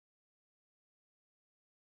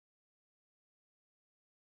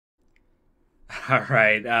All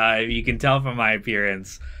right. You can tell from my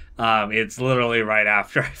appearance. It's literally right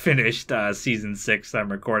after I finished season six.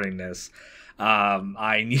 I'm recording this.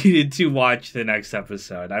 I needed to watch the next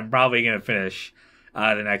episode. I'm probably gonna finish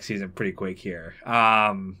the next season pretty quick here.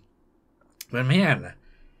 But man,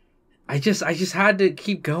 I just had to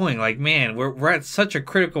keep going. Like, man, we're at such a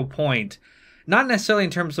critical point. Not necessarily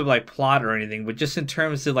in terms of like plot or anything, but just in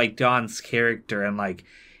terms of like Don's character and like,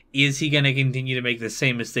 is he going to continue to make the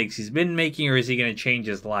same mistakes he's been making, or is he going to change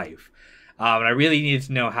his life? And I really needed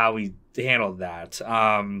to know how he handled that.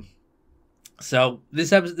 So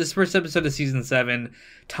this first episode of season 7,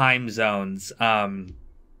 time zones.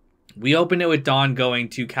 We opened it with Don going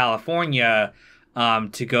to California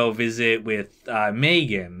to go visit with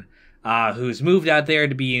Megan, who's moved out there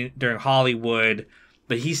to be during Hollywood,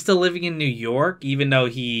 but he's still living in New York, even though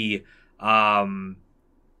he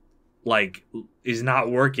like is not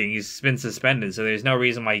working. He's been suspended, so there's no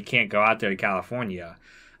reason why he can't go out there to California.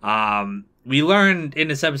 We learned in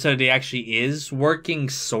this episode he actually is working,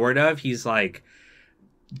 sort of. He's like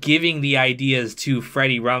giving the ideas to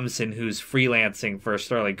Freddie Rumsen, who's freelancing for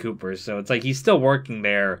Sterling Cooper. So it's like he's still working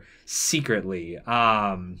there secretly.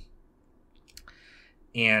 Yeah,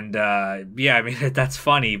 I mean, that's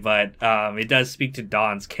funny, but it does speak to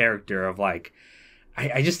Don's character of like,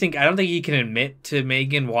 I just think, I don't think he can admit to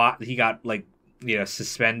Megan what he got, like, you know,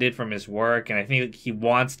 suspended from his work, and I think he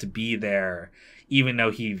wants to be there even though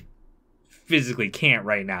he physically can't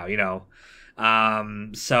right now, you know.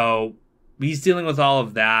 So he's dealing with all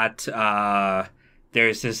of that.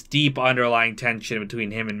 There's this deep underlying tension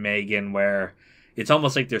between him and Megan where it's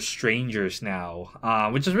almost like they're strangers now,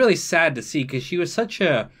 which is really sad to see because she was such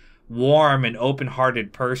a warm and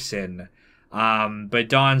open-hearted person. But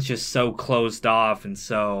Dawn's just so closed off and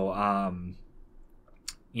so,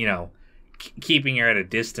 you know, keeping her at a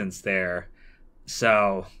distance there.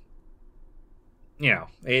 So, you know,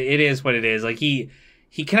 it is what it is. Like, he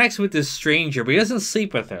connects with this stranger, but he doesn't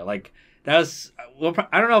sleep with her. Like, that was, well,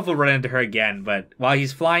 I don't know if we'll run into her again, but while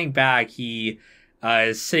he's flying back, he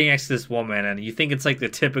is sitting next to this woman, and you think it's like the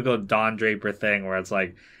typical Don Draper thing where it's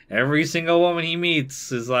like every single woman he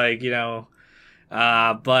meets is like, you know,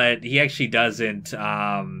 but he actually doesn't.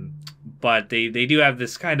 But they do have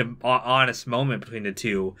this kind of honest moment between the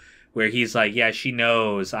two where he's like, yeah, she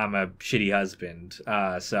knows I'm a shitty husband.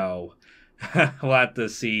 So we'll have to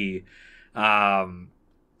see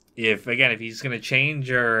if he's going to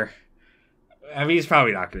change, or I mean, he's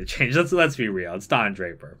probably not going to change. Let's be real. It's Don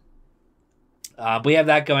Draper. We have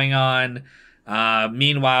that going on.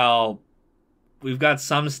 Meanwhile, we've got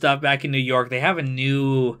some stuff back in New York. They have a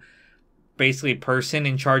new, basically, person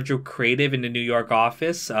in charge of creative in the New York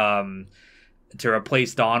office to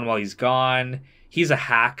replace Don while he's gone. He's a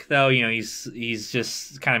hack, though. You know, he's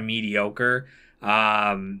just kind of mediocre.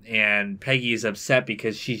 And Peggy is upset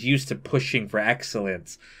because she's used to pushing for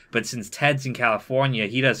excellence. But since Ted's in California,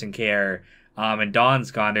 he doesn't care. And Don's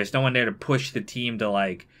gone. There's no one there to push the team to,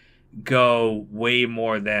 like, go way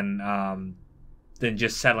more than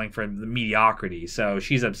just settling for the mediocrity. So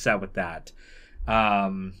she's upset with that.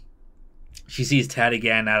 She sees Ted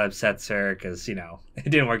again. That upsets her because, you know, it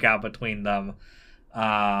didn't work out between them.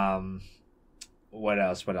 What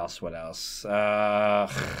else? We got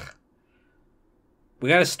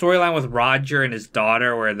a storyline with Roger and his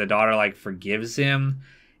daughter where the daughter, like, forgives him.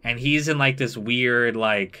 And he's in, like, this weird,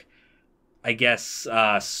 like, I guess,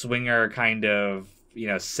 swinger kind of, you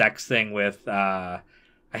know, sex thing with, I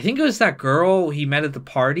think it was that girl he met at the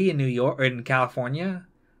party in New York, or in California.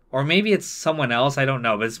 Or maybe it's someone else, I don't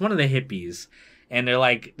know. But it's one of the hippies. And they're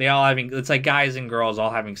like, it's like guys and girls all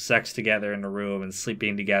having sex together in a room and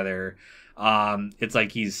sleeping together. It's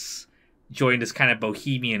like he's joined this kind of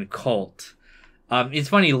bohemian cult. It's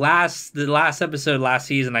funny, the last episode, last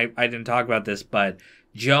season, I didn't talk about this, but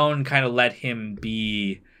Joan kind of let him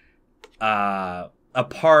be a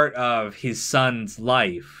part of his son's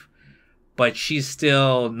life, but she's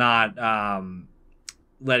still not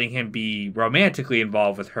letting him be romantically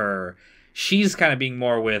involved with her. She's kind of being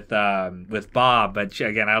more with Bob, but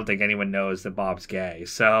again, I don't think anyone knows that Bob's gay.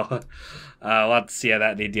 So we'll have to see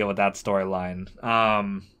how they deal with that storyline.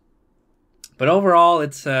 But overall,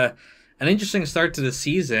 it's an interesting start to the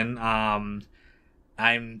season. I'm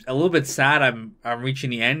a little bit sad I'm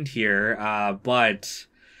reaching the end here, but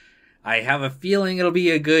I have a feeling it'll be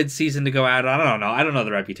a good season to go out. I don't know. I don't know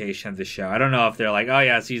the reputation of the show. I don't know if they're like, oh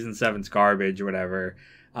yeah, season 7's garbage or whatever.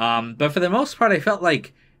 But for the most part, I felt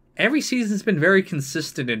like every season's been very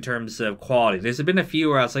consistent in terms of quality. There's been a few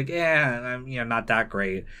where I was like, I'm, you know, not that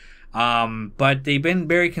great. But they've been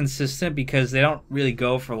very consistent because they don't really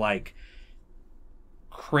go for like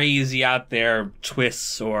crazy out there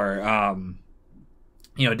twists or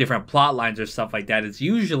different plot lines or stuff like that. It's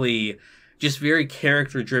usually just very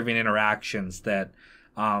character-driven interactions that,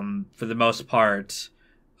 for the most part,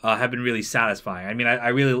 have been really satisfying. I mean, I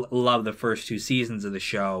really love the first 2 seasons of the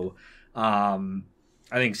show.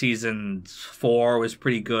 I think season 4 was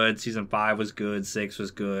pretty good. Season 5 was good. 6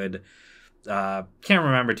 was good. Can't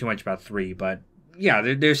remember too much about 3, but yeah,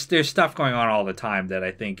 there's stuff going on all the time that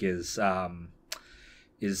I think is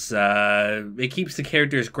it keeps the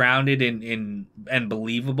characters grounded and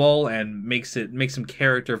believable, and makes them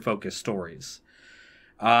character focused stories.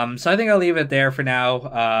 So I think I'll leave it there for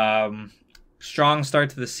now. Strong start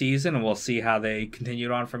to the season, and we'll see how they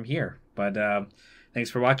continue on from here. But thanks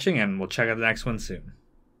for watching, and we'll check out the next one soon.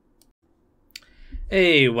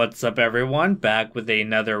 Hey, what's up, everyone? Back with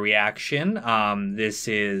another reaction. This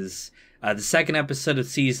is the second episode of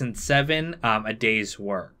season 7, A Day's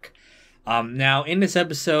Work. Now, in this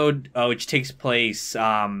episode, which takes place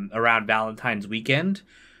around Valentine's weekend,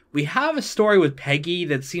 we have a story with Peggy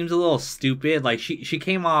that seems a little stupid. Like, she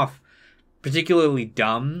came off particularly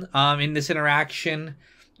dumb in this interaction,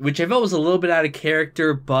 which I felt was a little bit out of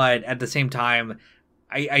character, but at the same time,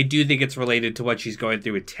 I do think it's related to what she's going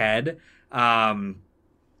through with Ted.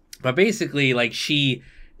 But basically, like, she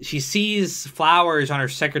sees flowers on her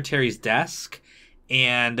secretary's desk,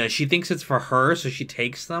 and she thinks it's for her, so she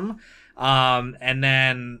takes them. And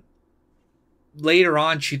then later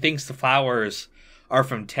on, she thinks the flowers are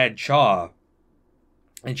from Ted Chaw,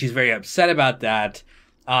 and she's very upset about that.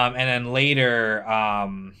 And then later,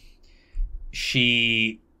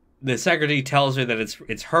 the secretary tells her that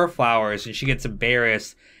it's her flowers, and she gets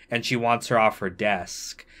embarrassed, and she wants her off her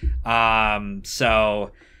desk.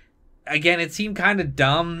 So again, it seemed kind of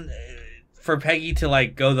dumb for Peggy to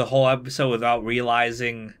like go the whole episode without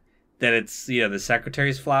realizing that it's, the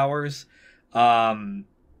secretary's flowers. But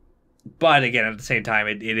again, at the same time,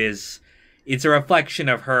 it's a reflection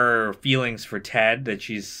of her feelings for Ted that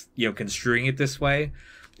she's, construing it this way.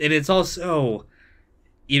 And it's also,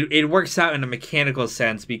 it works out in a mechanical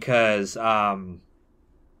sense because, the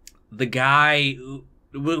guy,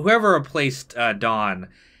 whoever replaced Dawn,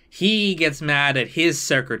 he gets mad at his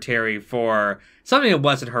secretary for something that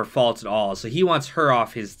wasn't her fault at all. So he wants her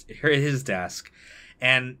off his desk.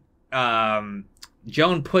 And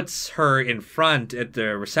Joan puts her in front at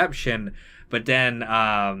the reception, but then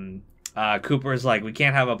Cooper's like, we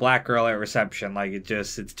can't have a black girl at reception. Like,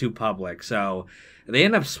 it's too public. So they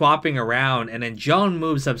end up swapping around, and then Joan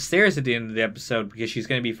moves upstairs at the end of the episode because she's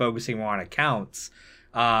going to be focusing more on accounts.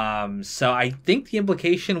 So I think the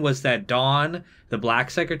implication was that Dawn, the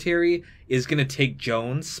black secretary, is going to take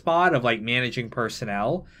Joan's spot of like managing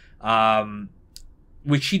personnel,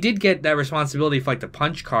 which she did get that responsibility for like the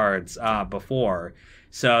punch cards before.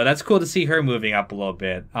 So that's cool to see her moving up a little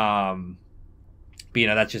bit. But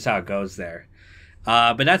that's just how it goes there.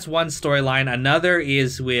 But that's one storyline. Another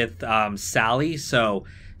is with Sally. So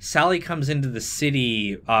Sally comes into the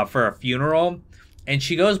city for a funeral. And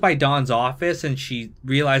she goes by Dawn's office, and she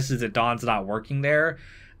realizes that Dawn's not working there.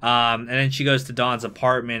 And then she goes to Dawn's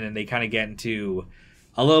apartment, and they kind of get into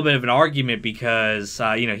a little bit of an argument because,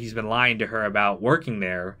 he's been lying to her about working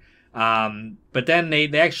there. But then they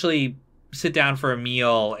actually sit down for a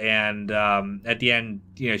meal, and at the end,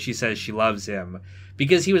 she says she loves him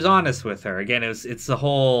because he was honest with her. Again, it's the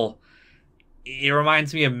whole... It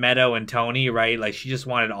reminds me of Meadow and Tony, right? Like, she just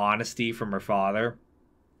wanted honesty from her father.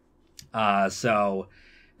 So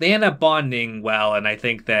they end up bonding well, and I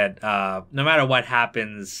think that no matter what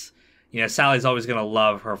happens, Sally's always going to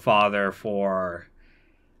love her father for,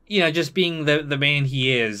 just being the man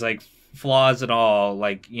he is, like, flaws and all,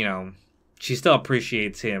 like, she still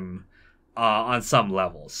appreciates him on some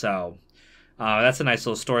level. So that's a nice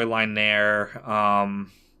little storyline there. And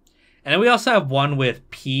then we also have one with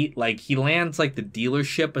Pete. Like, he lands, like, the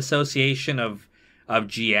dealership association of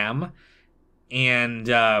GM. And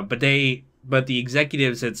but the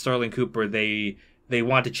executives at Sterling Cooper, they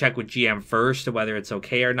want to check with GM first whether it's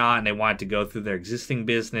okay or not, and they want to go through their existing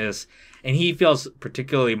business. And he feels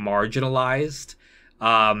particularly marginalized.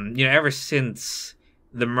 Ever since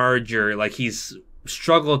the merger, like, he's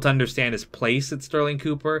struggled to understand his place at Sterling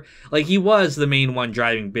Cooper. Like, he was the main one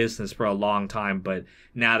driving business for a long time, but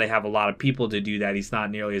now they have a lot of people to do that. He's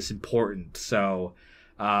not nearly as important. So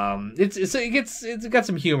it's got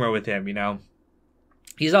some humor with him,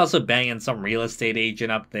 He's also banging some real estate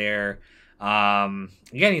agent up there. Again,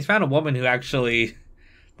 he's found a woman who actually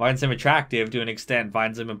finds him attractive to an extent,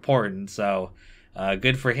 finds him important. So,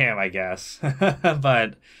 good for him, I guess.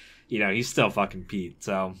 But, he's still fucking Pete.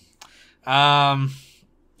 So,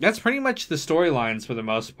 that's pretty much the storylines for the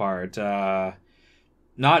most part. Not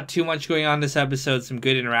not too much going on this episode. Some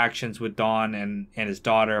good interactions with Dawn and his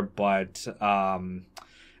daughter, but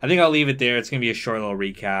I think I'll leave it there. It's going to be a short little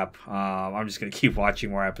recap. I'm just going to keep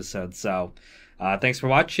watching more episodes. So thanks for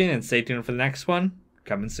watching, and stay tuned for the next one.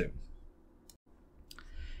 Coming soon.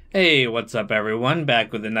 Hey, what's up, everyone?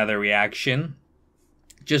 Back with another reaction.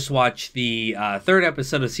 Just watched the third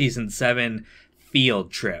episode of Season 7,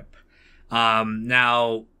 Field Trip.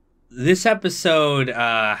 Now, this episode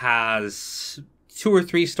has 2 or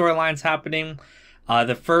 3 storylines happening.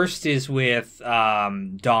 The first is with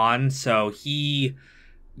Don. So he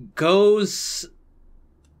goes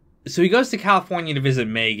to California to visit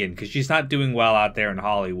Megan because she's not doing well out there in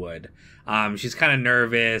Hollywood. She's kind of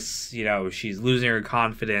nervous. You know, she's losing her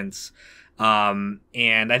confidence.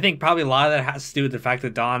 And I think probably a lot of that has to do with the fact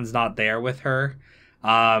that Don's not there with her.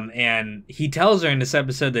 And he tells her in this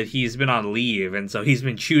episode that he's been on leave, and so he's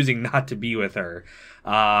been choosing not to be with her.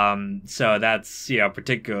 So that's, you know,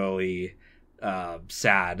 particularly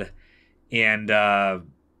sad. And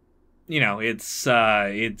you know, it's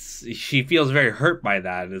she feels very hurt by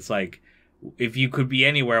that. It's like, if you could be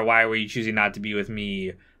anywhere, why were you choosing not to be with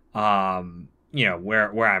me? You know,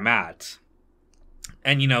 where I'm at.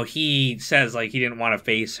 And, you know, he says, like, he didn't want to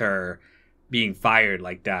face her being fired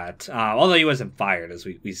like that. Although he wasn't fired, as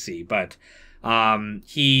we see. But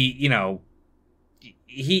he, you know,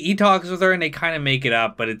 he talks with her and they kind of make it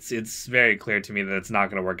up. But it's very clear to me that it's not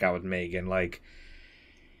going to work out with Megan. Like,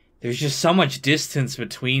 there's just so much distance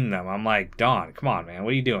between them. I'm like, Dawn, come on, man.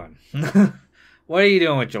 What are you doing? What are you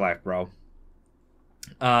doing with your life, bro?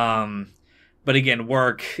 But again,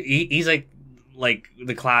 work. He's like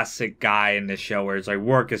the classic guy in this show where it's like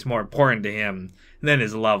work is more important to him than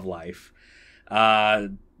his love life.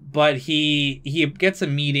 But he gets a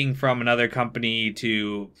meeting from another company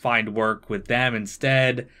to find work with them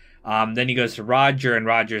instead. Then he goes to Roger, and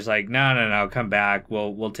Roger's like, no, come back.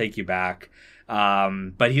 We'll take you back.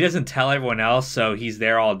 But he doesn't tell everyone else, so he's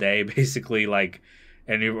there all day, basically, like,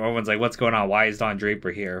 and everyone's like, what's going on? Why is Don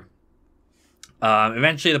Draper here?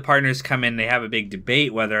 Eventually the partners come in, they have a big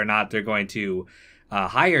debate whether or not they're going to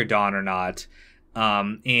hire Dawn or not.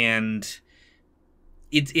 And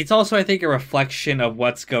it's also, I think, a reflection of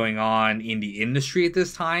what's going on in the industry at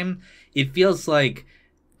this time. It feels like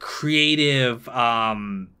creative,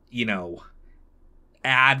 you know,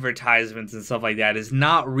 advertisements and stuff like that is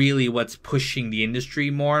not really what's pushing the industry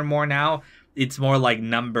more and more now. It's more like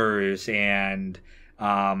numbers and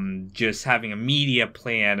just having a media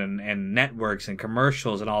plan and networks and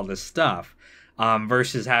commercials and all this stuff,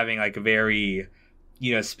 versus having like a very,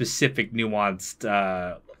 you know, specific,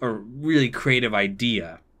 nuanced, or really creative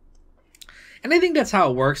idea. And I think that's how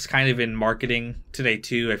it works kind of in marketing today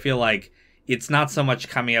too. I feel like it's not so much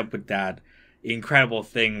coming up with that incredible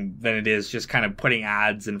thing than it is just kind of putting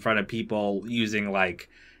ads in front of people using, like,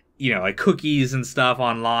 you know, like cookies and stuff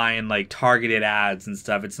online, like targeted ads and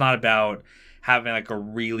stuff. It's not about having like a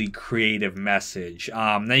really creative message.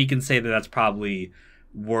 Now you can say that that's probably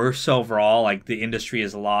worse overall. Like, the industry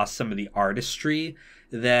has lost some of the artistry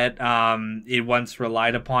that it once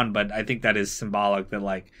relied upon, but I think that is symbolic that,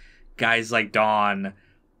 like, guys like Don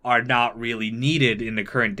are not really needed in the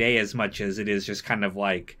current day as much as it is just kind of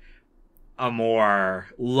like a more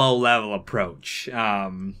low level approach.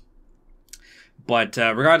 But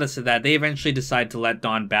regardless of that, they eventually decide to let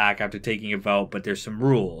Don back after taking a vote, but there's some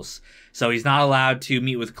rules. So he's not allowed to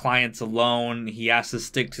meet with clients alone. He has to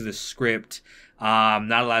stick to the script.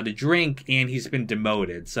 Not allowed to drink, and he's been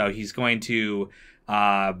demoted. So he's going to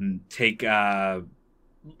take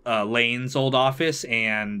Lane's old office,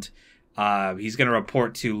 and he's going to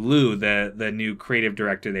report to Lou, the new creative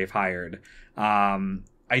director they've hired.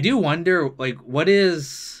 I do wonder, like,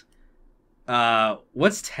 what's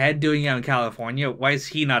Ted doing out in California? Why is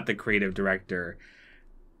he not the creative director?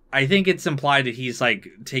 I think it's implied that he's, like,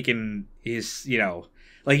 taken his, you know,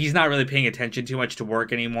 like, he's not really paying attention too much to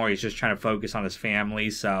work anymore. He's just trying to focus on his family.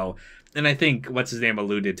 So, and I think, what's his name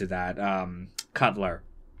alluded to that, Cutler.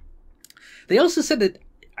 They also said that,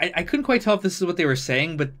 I couldn't quite tell if this is what they were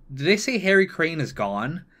saying, but did they say Harry Crane is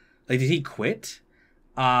gone? Like, did he quit?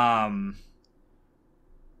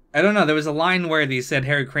 I don't know. There was a line where they said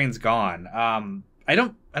Harry Crane's gone. I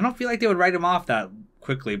don't feel like they would write him off that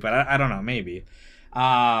quickly, but I don't know, maybe.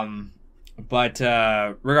 But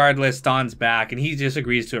regardless, Don's back, and he just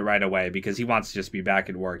agrees to it right away because he wants to just be back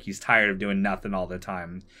at work. He's tired of doing nothing all the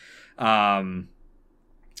time.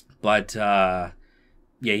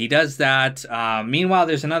 Yeah, he does that. Meanwhile,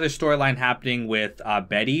 there's another storyline happening with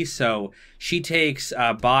Betty. So she takes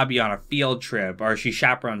Bobby on a field trip, or she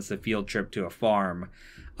chaperones the field trip to a farm.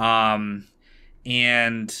 And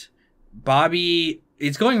Bobby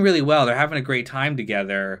it's going really well. They're having a great time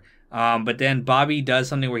together. But then Bobby does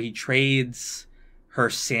something where he trades her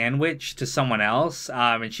sandwich to someone else,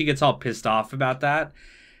 and she gets all pissed off about that.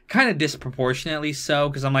 Kind of disproportionately so,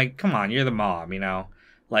 because I'm like, come on, you're the mom, you know?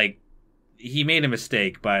 Like, he made a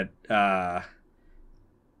mistake, but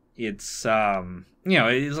it's, you know,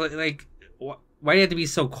 it's like why do you have to be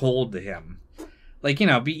so cold to him? Like, you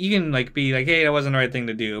know, you can, like, be like, hey, that wasn't the right thing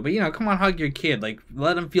to do. But, you know, come on, hug your kid. Like,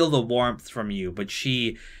 let him feel the warmth from you. But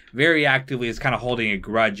she very actively is kind of holding a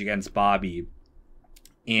grudge against Bobby.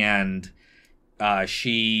 And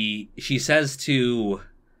she says to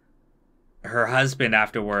her husband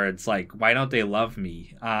afterwards, like, why don't they love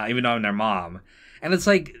me? Even though I'm their mom. And it's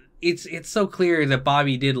like, it's so clear that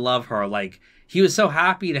Bobby did love her. Like, he was so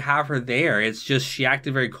happy to have her there. It's just she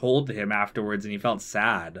acted very cold to him afterwards and he felt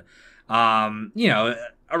sad. You know,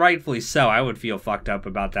 rightfully so. I would feel fucked up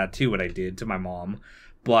about that too, what I did to my mom.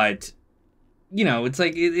 But, you know, it's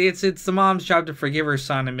like, it's the mom's job to forgive her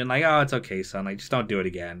son and be like, oh, it's okay, son. Like, just don't do it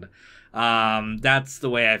again. That's the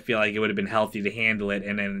way I feel like it would have been healthy to handle it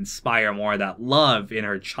and then inspire more of that love in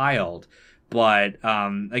her child. But,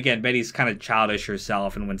 again, Betty's kind of childish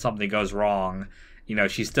herself, and when something goes wrong, you know,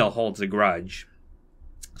 she still holds a grudge.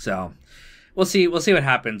 So, we'll see what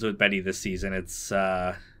happens with Betty this season.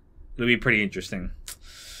 It'll be pretty interesting.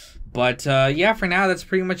 But, yeah, for now, that's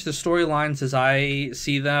pretty much the storylines as I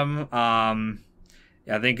see them. I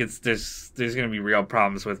think there's going to be real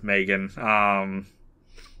problems with Megan.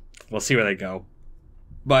 We'll see where they go.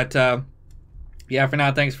 But, yeah, for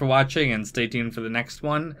now, thanks for watching, and stay tuned for the next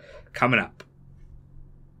one coming up.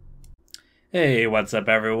 Hey, what's up,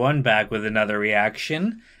 everyone? Back with another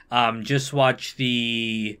reaction. Just watched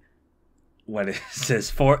the... what is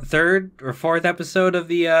this? Third or fourth episode of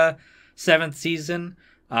the 7th season?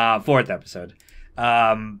 Fourth episode.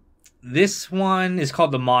 This one is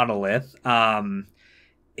called the Monolith.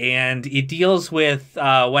 And it deals with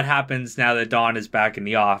what happens now that Dawn is back in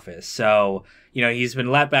the office. So, you know, he's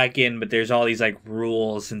been let back in, but there's all these like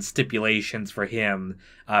rules and stipulations for him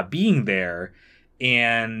being there.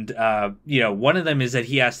 And, you know, one of them is that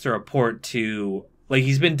he has to report to, like,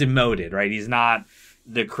 he's been demoted, right? He's not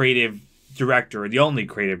the creative director, the only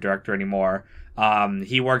creative director anymore.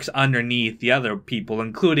 He works underneath the other people,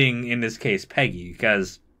 including, in this case, Peggy,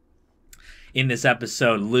 because in this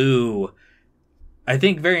episode, Lou, I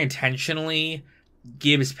think very intentionally,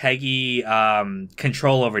 gives Peggy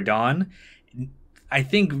control over Dawn. I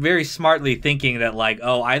think very smartly thinking that, like,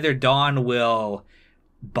 oh, either Dawn will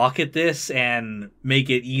bucket this and make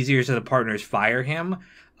it easier so the partners fire him,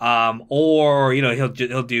 or, you know, he'll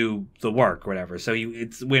do the work or whatever. So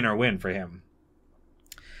it's win or win for him.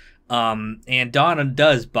 And Don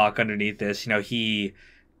does buck underneath this. You know, he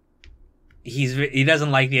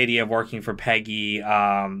doesn't like the idea of working for Peggy,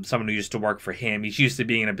 someone who used to work for him. He's used to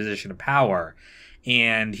being in a position of power,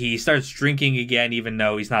 and he starts drinking again, even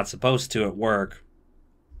though he's not supposed to at work.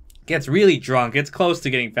 Gets really drunk. It's close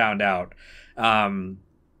to getting found out.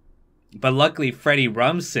 But luckily, Freddie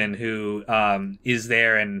Rumson, who is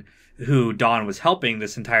there and who Dawn was helping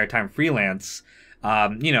this entire time freelance,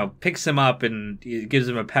 you know, picks him up and gives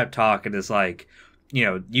him a pep talk and is like, you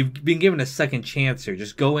know, you've been given a second chance here.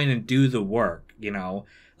 Just go in and do the work, you know.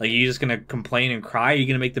 Like, you're just going to complain and cry? You're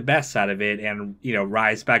going to make the best out of it and, you know,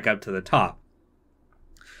 rise back up to the top.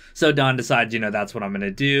 So Dawn decides, you know, that's what I'm going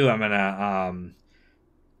to do. I'm going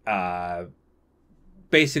to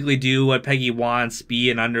basically do what Peggy wants,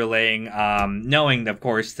 be an underling, knowing, of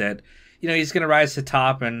course, that, you know, he's going to rise to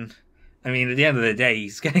top. And, I mean, at the end of the day,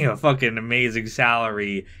 he's getting a fucking amazing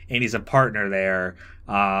salary, and he's a partner there.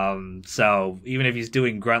 So even if he's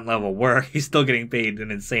doing grunt level work, he's still getting paid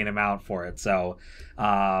an insane amount for it. So,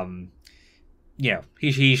 yeah,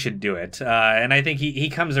 he should do it. And I think he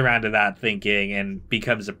comes around to that thinking and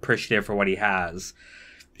becomes appreciative for what he has.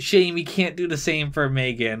 Shame he can't do the same for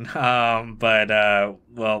Megan. But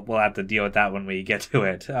well, we'll have to deal with that when we get to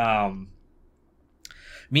it.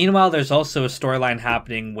 Meanwhile, there's also a storyline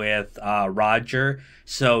happening with Roger.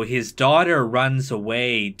 So his daughter runs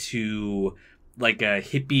away to like a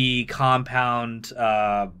hippie compound,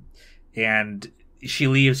 and she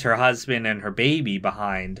leaves her husband and her baby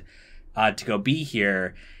behind to go be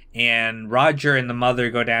here. And Roger and the mother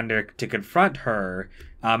go down there to confront her.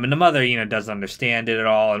 And the mother, you know, doesn't understand it at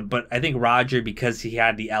all. But I think Roger, because he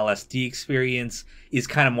had the LSD experience, is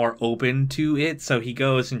kind of more open to it. So he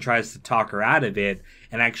goes and tries to talk her out of it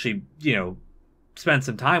and actually, you know, spend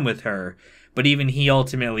some time with her. But even he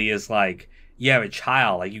ultimately is like, you have a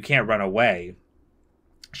child, like, you can't run away.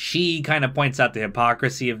 She kind of points out the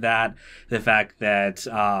hypocrisy of that, the fact that,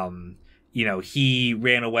 you know, he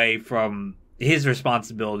ran away from his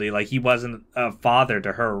responsibility. Like, he wasn't a father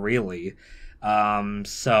to her, really.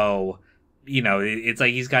 So, you know, it's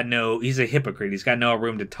like he's a hypocrite. He's got no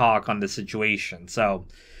room to talk on the situation. So,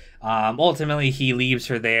 ultimately, he leaves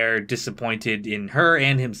her there disappointed in her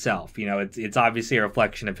and himself. You know, it's obviously a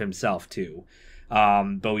reflection of himself, too.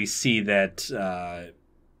 But we see that,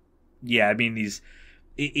 yeah, I mean,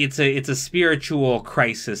 it's a spiritual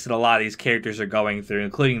crisis that a lot of these characters are going through,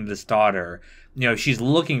 including this daughter. You know, she's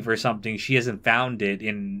looking for something. She hasn't found it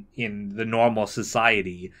in the normal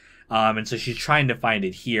society. And so she's trying to find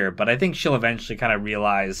it here. But I think she'll eventually kind of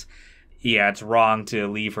realize, yeah, it's wrong to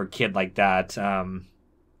leave her kid like that. I'm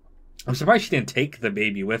surprised she didn't take the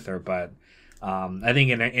baby with her, but I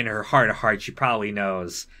think in her heart of hearts, she probably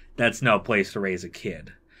knows that's no place to raise a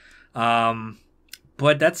kid.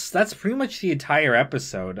 But that's pretty much the entire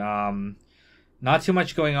episode. Not too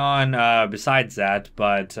much going on besides that,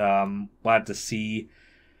 but we'll have to see.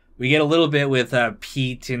 We get a little bit with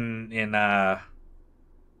Pete in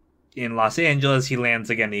Los Angeles. He lands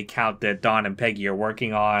again the account that Dawn and Peggy are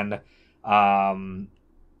working on.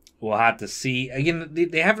 We'll have to see. Again,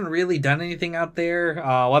 they haven't really done anything out there.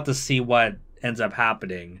 We'll have to see what ends up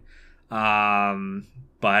happening. But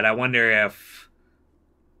I wonder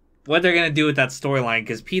what they're going to do with that storyline,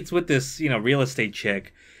 because Pete's with this, you know, real estate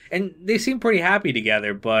chick, and they seem pretty happy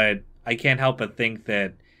together, but I can't help but think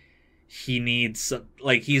that he needs,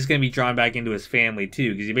 like, he's going to be drawn back into his family,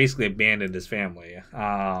 too, because he basically abandoned his family.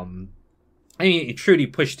 I mean, Trudy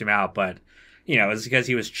pushed him out, but, you know, it's because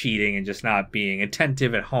he was cheating and just not being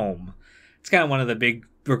attentive at home. It's kind of one of the big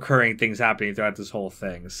recurring things happening throughout this whole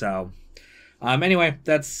thing. So, anyway,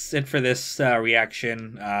 that's it for this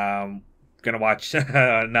reaction. Gonna watch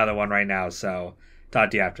another one right now, so talk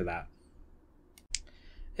to you after that.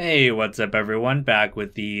 Hey, what's up, everyone? Back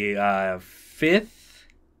with the fifth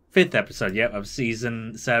episode, of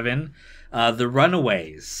season 7, The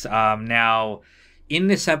Runaways. Now, in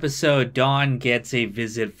this episode, Dawn gets a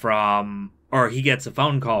visit he gets a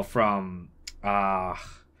phone call from, I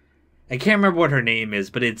can't remember what her name is,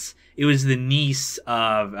 but it was the niece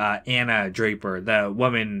of Anna Draper, the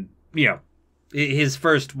woman, you know, his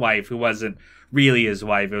first wife, who wasn't really his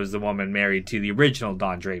wife. It was the woman married to the original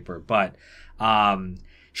Don Draper. But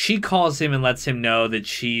she calls him and lets him know that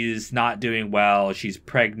she's not doing well. She's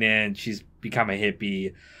pregnant. She's become a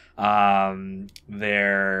hippie.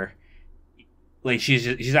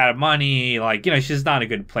 She's out of money. Like, you know, she's not in a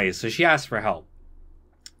good place. So she asks for help.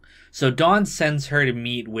 So Dawn sends her to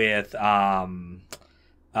meet with Megan,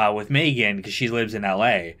 because she lives in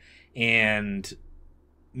LA. And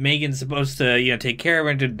Megan's supposed to, you know, take care of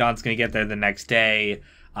her, and Dawn's going to get there the next day.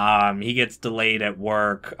 He gets delayed at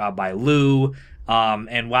work by Lou.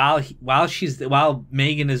 And while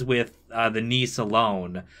Megan is with the niece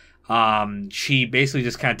alone, she basically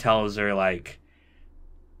just kind of tells her, like,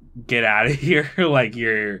 get out of here. Like,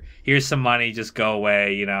 here's some money, just go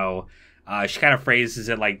away, you know. She kind of phrases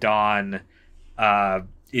it like Dawn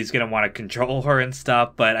is going to want to control her and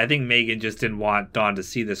stuff. But I think Megan just didn't want Dawn to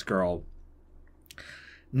see this girl.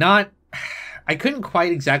 I couldn't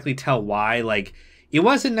quite exactly tell why. Like, it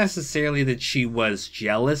wasn't necessarily that she was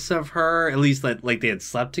jealous of her, at least like they had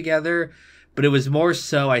slept together, but it was more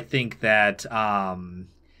so, I think, that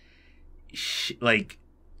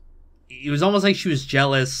it was almost like she was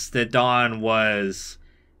jealous that Dawn was,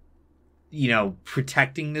 you know,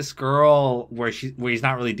 protecting this girl where he's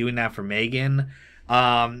not really doing that for Megan.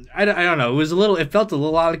 I don't know. It felt a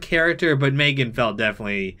little out of character, but Megan felt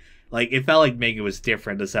definitely, like, it felt like Megan was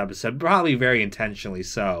different this episode, probably very intentionally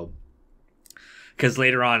so. Because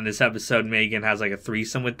later on in this episode, Megan has, like, a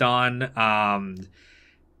threesome with Dawn.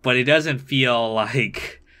 But it doesn't feel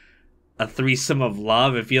like a threesome of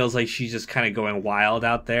love. It feels like she's just kind of going wild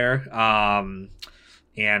out there.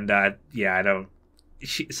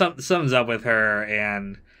 Something's up with her.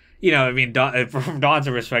 And, you know, I mean, from Dawn's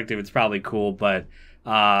perspective, it's probably cool, but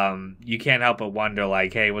you can't help but wonder,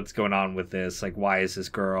 like, hey, what's going on with this? Like, why is this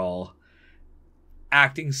girl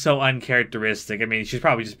acting so uncharacteristic? I mean, she's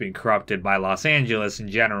probably just being corrupted by Los Angeles in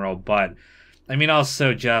general, but I mean,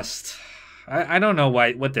 also just, I don't know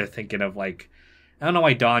what they're thinking of. Like, I don't know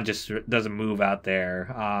why Dawn just doesn't move out there.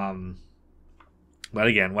 But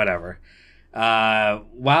again, whatever.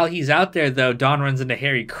 While he's out there, though, Dawn runs into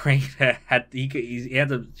Harry Crane. He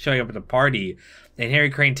ends up showing up at the party, and Harry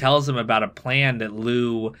Crane tells him about a plan that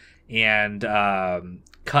Lou and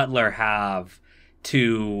Cutler have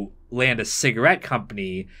to land a cigarette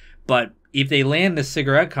company. But if they land the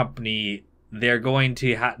cigarette company, they're going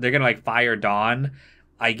to like fire Dawn,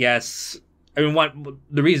 I guess. I mean,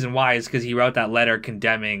 the reason why is because he wrote that letter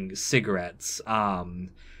condemning cigarettes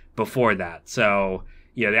before that. So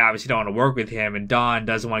they obviously don't want to work with him, and Don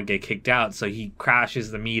doesn't want to get kicked out, so he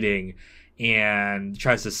crashes the meeting and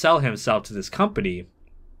tries to sell himself to this company.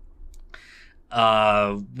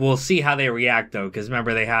 We'll see how they react, though, because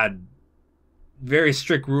remember, they had very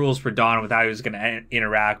strict rules for Don with how he was going to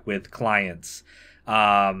interact with clients.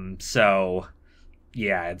 So,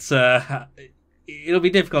 yeah, it'll be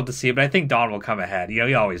difficult to see, but I think Don will come ahead.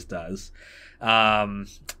 He always does.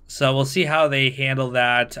 So we'll see how they handle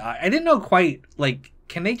that. I didn't know quite, like,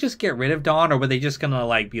 can they just get rid of Don, or were they just going to,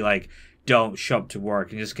 like, be like, don't show up to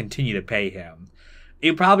work and just continue to pay him?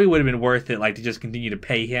 It probably would have been worth it, like, to just continue to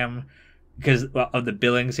pay him because of the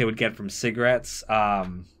billings they would get from cigarettes.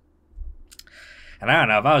 And I don't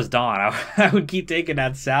know, if I was Don, I would keep taking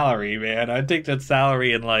that salary, man. I'd take that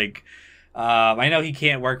salary and, like, I know he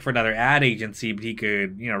can't work for another ad agency, but he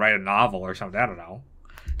could, write a novel or something. I don't know.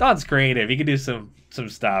 Don's creative. He could do some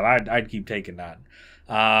stuff. I'd keep taking that.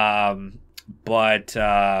 But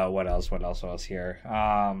what else here?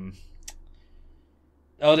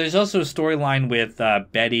 There's also a storyline with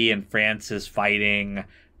Betty and Francis fighting.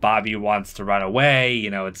 Bobby wants to run away.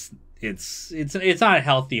 It's not a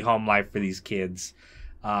healthy home life for these kids.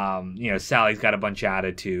 Sally's got a bunch of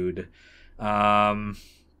attitude. But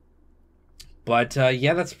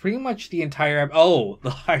that's pretty much the entire.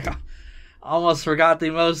 I almost forgot the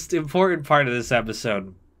most important part of this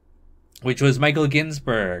episode, which was Michael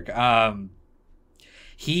Ginsberg.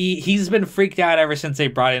 He's been freaked out ever since they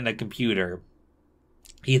brought in the computer.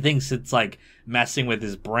 He thinks it's like messing with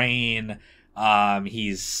his brain.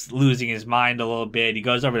 He's losing his mind a little bit. He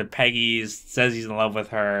goes over to Peggy's, says he's in love with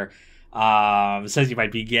her, says he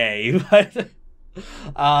might be gay, but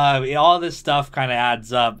all this stuff kind of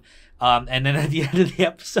adds up. And then at the end of the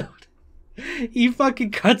episode, he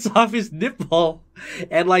fucking cuts off his nipple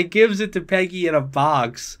and like gives it to Peggy in a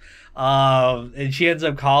box. And she ends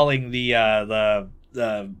up calling the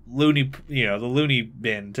loony, the loony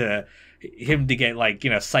bin to him to get like,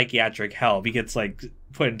 psychiatric help. He gets like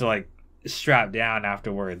put into like strapped down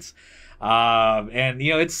afterwards. And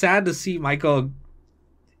it's sad to see Michael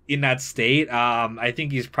in that state. I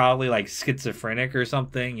think he's probably like schizophrenic or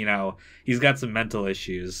something. He's got some mental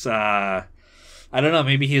issues. I don't know,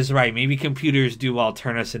 maybe he's right. Maybe computers do all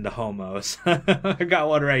turn us into homos. I got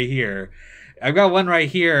one right here. I've got one right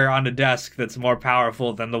here on the desk that's more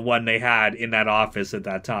powerful than the one they had in that office at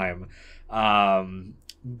that time.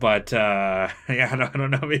 But I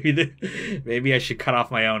don't know. Maybe I should cut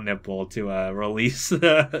off my own nipple to release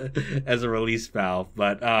as a release valve.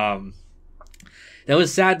 But that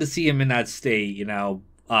was sad to see him in that state.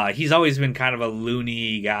 He's always been kind of a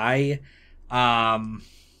loony guy.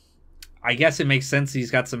 I guess it makes sense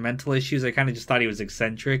he's got some mental issues. I kind of just thought he was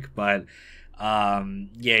eccentric, but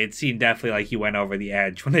it seemed definitely like he went over the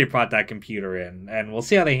edge when they brought that computer in, and we'll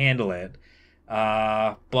see how they handle it.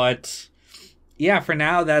 But yeah, for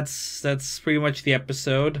now, that's pretty much the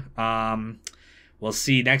episode. We'll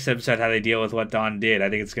see next episode how they deal with what Don did. I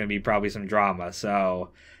think it's going to be probably some drama,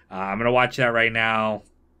 so I'm going to watch that right now.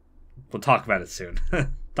 We'll talk about it soon.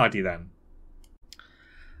 Talk to you then.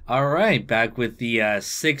 All right, back with the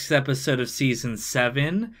 6th episode of Season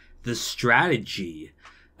 7, The Strategy.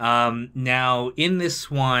 Now, in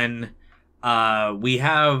this one, we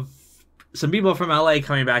have some people from LA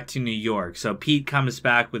coming back to New York. So Pete comes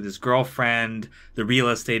back with his girlfriend, the real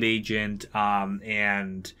estate agent,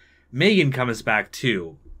 and Megan comes back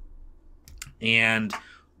too. And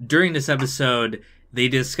during this episode, they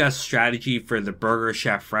discuss strategy for the Burger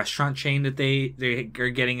Chef restaurant chain that they are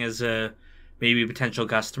getting as a maybe potential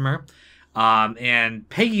customer. And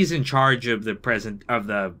Peggy's in charge of the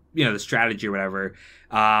the strategy or whatever.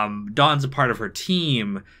 Dawn's a part of her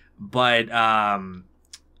team, but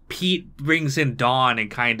Pete brings in Dawn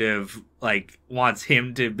and kind of like wants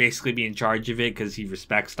him to basically be in charge of it because he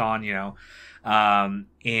respects Dawn,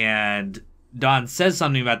 and Dawn says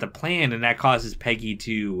something about the plan, and that causes Peggy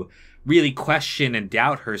to really question and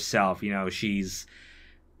doubt herself. She's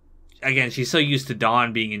so used to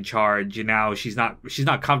Dawn being in charge, and now she's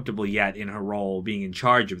not comfortable yet in her role being in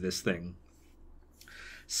charge of this thing.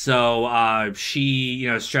 So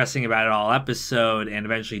she, stressing about it all episode, and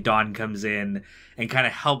eventually Dawn comes in and kind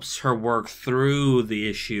of helps her work through the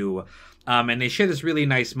issue. And they share this really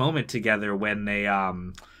nice moment together when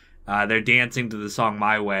they're dancing to the song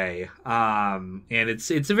 "My Way," and it's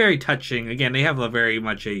a very touching. Again, they have a very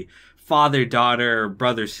much a father-daughter,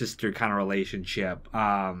 brother-sister kind of relationship.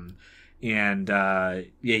 And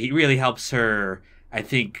he really helps her, I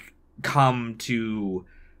think, come to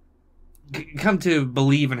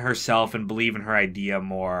believe in herself and believe in her idea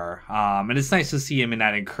more. And it's nice to see him in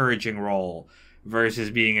that encouraging role versus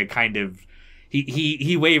being a kind of,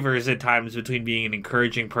 he wavers at times between being an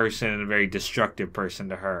encouraging person and a very destructive person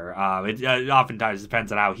to her. It oftentimes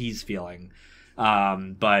depends on how he's feeling.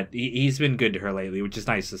 But he's been good to her lately, which is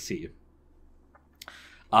nice to see.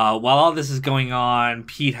 While all this is going on,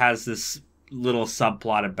 Pete has this little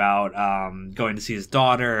subplot about going to see his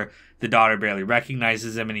daughter. The daughter barely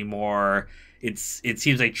recognizes him anymore. It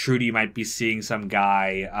seems like Trudy might be seeing some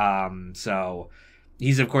guy. So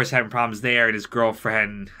he's of course having problems there, and his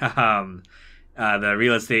girlfriend, the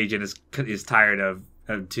real estate agent, is tired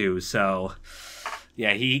of too. So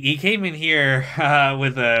yeah, he came in here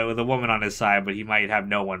with a woman on his side, but he might have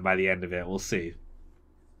no one by the end of it. We'll see.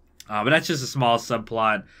 But that's just a small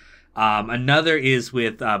subplot. Another is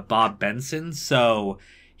with Bob Benson. So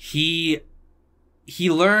he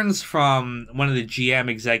learns from one of the GM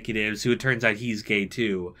executives, who it turns out he's gay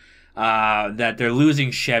too, that they're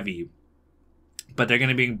losing Chevy, but they're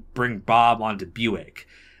going to bring Bob onto Buick.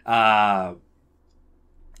 So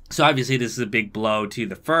obviously this is a big blow to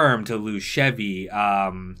the firm to lose Chevy.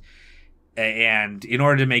 And in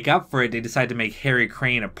order to make up for it, they decide to make Harry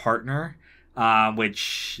Crane a partner,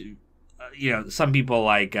 which, some people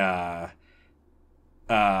like Cutler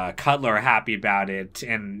are happy about it,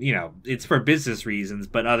 and it's for business reasons,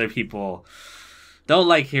 but other people don't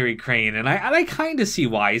like Harry Crane, and I kind of see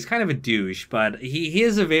why. He's kind of a douche, but he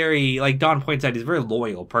is a very, like Don points out, he's a very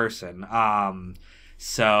loyal person.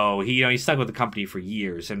 So he stuck with the company for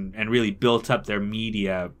years and really built up their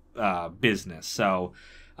media business. So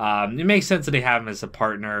it makes sense that they have him as a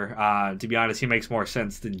partner. To be honest, he makes more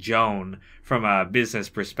sense than Joan from a business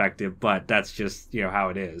perspective, but that's just how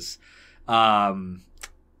it is. Yeah,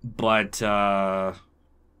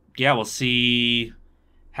 we'll see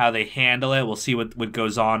how they handle it. We'll see what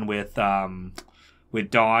goes on with Dawn,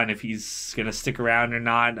 if he's gonna stick around or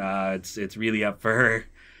not. It's really up for her,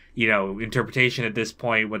 interpretation at this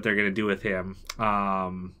point, what they're gonna do with him.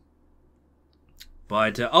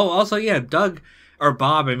 Also, yeah, Doug, or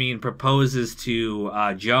Bob, proposes to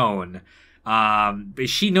Joan. But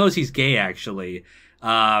she knows he's gay, actually.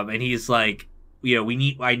 And he's like,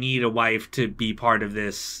 I need a wife to be part of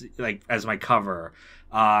this, like, as my cover.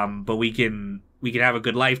 But we can have a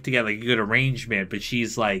good life together, like a good arrangement. But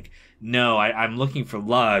she's like, no, I'm looking for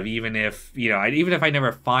love, even if I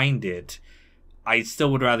never find it, I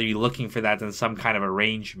still would rather be looking for that than some kind of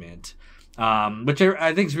arrangement. Which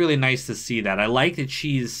I think is really nice to see that. I like that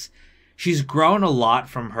she's grown a lot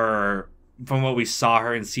from what we saw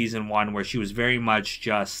her in season 1, where she was very much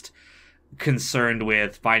just concerned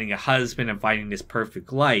with finding a husband and finding this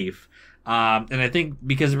perfect life. And I think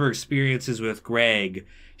because of her experiences with Greg,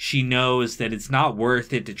 she knows that it's not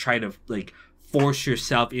worth it to try to force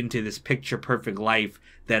yourself into this picture perfect life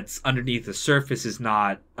that's underneath the surface is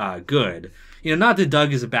not good. Not that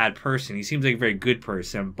Doug is a bad person. He seems like a very good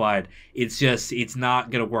person, but it's not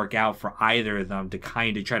going to work out for either of them to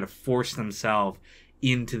kind of try to force themselves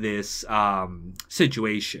into this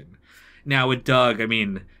situation. Now with Doug,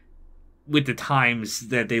 with the times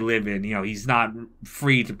that they live in, he's not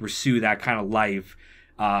free to pursue that kind of life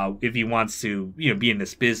if he wants to, be in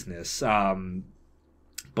this business.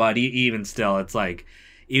 But even still, it's like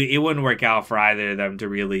it wouldn't work out for either of them to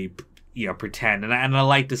really, pretend. And I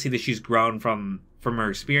like to see that she's grown from her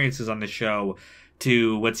experiences on the show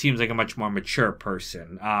to what seems like a much more mature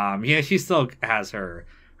person. She still has her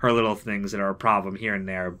little things that are a problem here and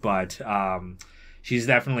there, but she's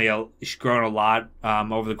definitely she's grown a lot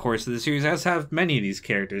over the course of the series, as have many of these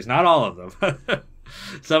characters. Not all of them.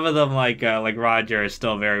 Some of them, like Roger, are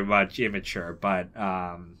still very much immature, but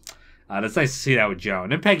that's nice to see that with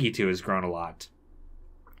Joan. And Peggy, too, has grown a lot.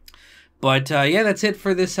 But, yeah, that's it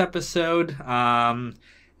for this episode.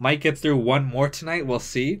 Might get through one more tonight. We'll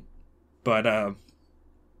see. But I'll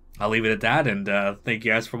leave it at that, and thank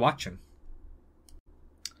you guys for watching.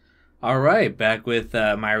 All right, back with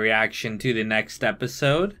my reaction to the next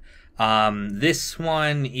episode. This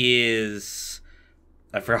one is...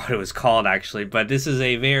 I forgot what it was called, actually, but this is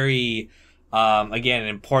a very, again, an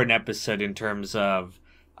important episode in terms of,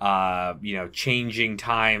 changing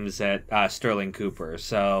times at Sterling Cooper.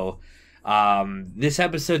 So, this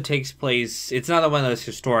episode takes place, it's not one of those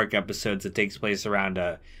historic episodes that takes place around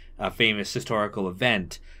a famous historical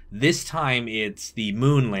event. This time it's the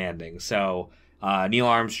moon landing. So, Neil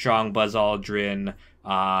Armstrong, Buzz Aldrin,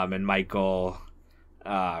 and Michael...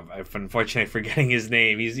 I'm unfortunately forgetting his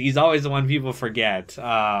name. He's always the one people forget.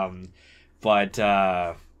 But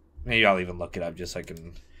maybe I'll even look it up just so I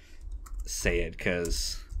can say it,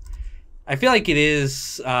 because I feel like it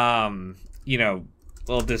is, a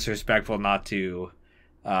little disrespectful not to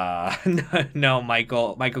know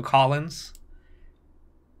Michael Collins.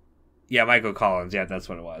 Yeah, Michael Collins. Yeah, that's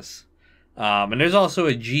what it was. And there's also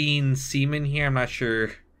a Gene Seaman here. I'm not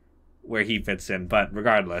sure where he fits in, but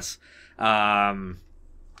regardless, I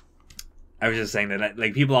was just saying that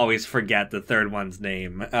like people always forget the third one's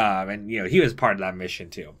name, and he was part of that mission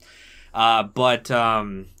too. But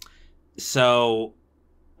so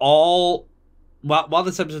all while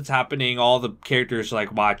this episode's happening, all the characters are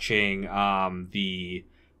like watching the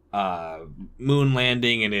moon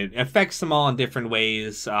landing, and it affects them all in different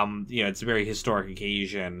ways. It's a very historic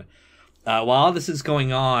occasion. While all this is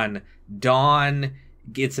going on, Don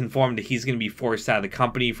gets informed that he's going to be forced out of the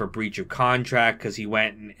company for breach of contract because he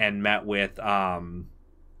went and met with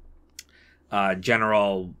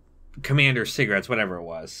General Commander Cigarettes, whatever it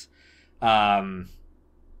was.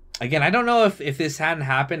 Again, I don't know if this hadn't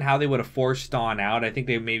happened, how they would have forced Don out. I think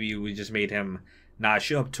they maybe would just made him not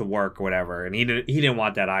show up to work or whatever, and he didn't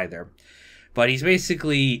want that either. But he's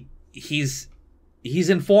basically he's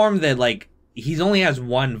informed that like he only has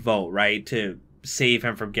one vote, right, to save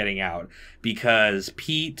him from getting out, because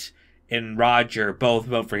Pete and Roger both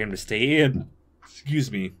vote for him to stay in.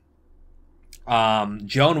 Excuse me.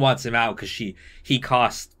 Joan wants him out because he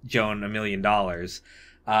cost Joan $1 million.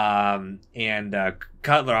 And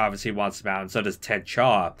Cutler obviously wants him out, and so does Ted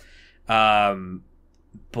Chaw.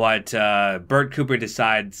 But Bert Cooper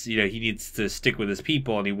decides, he needs to stick with his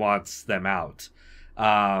people and he wants them out.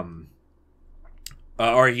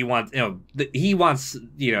 Or he wants,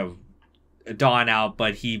 Don out,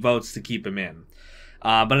 but he votes to keep him in.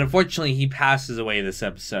 But unfortunately, he passes away this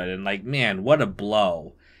episode, and like, man, what a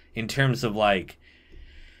blow in terms of like,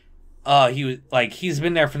 he's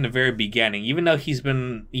been there from the very beginning, even though he's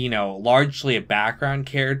been, largely a background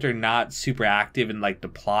character, not super active in like the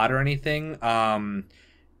plot or anything.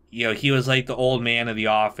 He was like the old man of the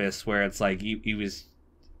office, where it's like it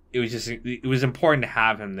was important to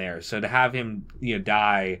have him there. So to have him,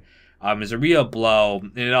 die, is a real blow,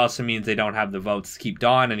 and it also means they don't have the votes to keep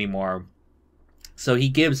Dawn anymore. So he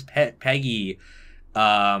gives Peggy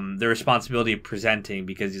the responsibility of presenting,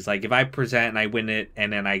 because he's like, if I present and I win it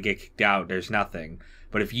and then I get kicked out, there's nothing.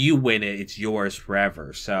 But if you win it, it's yours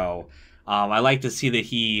forever. So I like to see that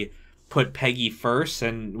he put Peggy first,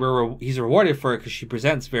 and he's rewarded for it because she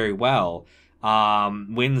presents very well.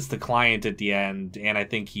 Wins the client at the end, and I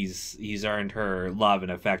think he's earned her love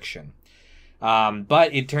and affection.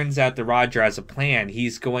 But it turns out that Roger has a plan.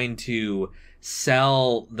 He's going to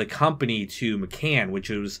sell the company to McCann, which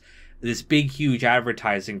was this big, huge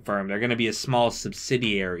advertising firm. They're going to be a small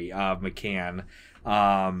subsidiary of McCann.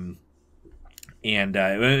 And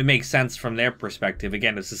it makes sense from their perspective.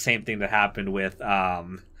 Again, it's the same thing that happened with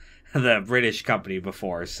the British company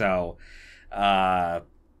before. So,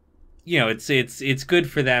 it's good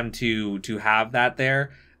for them to have that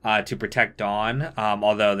there to protect Dawn.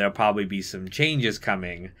 Although there'll probably be some changes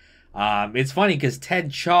coming. It's funny because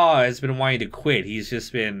Ted Chaw has been wanting to quit. He's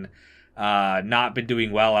just been not been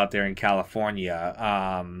doing well out there in California.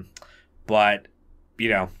 But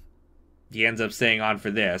he ends up staying on for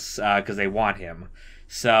this because they want him.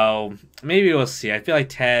 So maybe we'll see. I feel like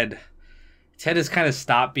Ted has kind of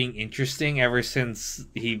stopped being interesting ever since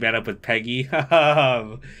he met up with Peggy.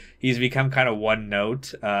 He's become kind of one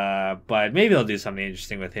note, but maybe they'll do something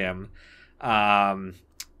interesting with him.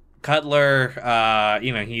 Cutler,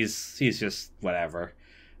 he's just whatever.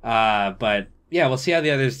 But yeah, we'll see how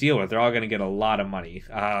the others deal with it. They're all going to get a lot of money.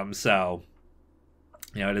 So,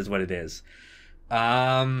 it is what it is.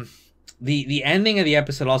 The ending of the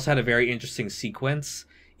episode also had a very interesting sequence.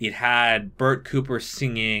 It had Bert Cooper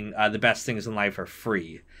singing The Best Things in Life Are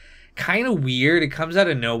Free. Kind of weird. It comes out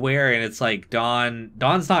of nowhere, and it's like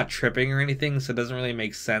Don's not tripping or anything, so it doesn't really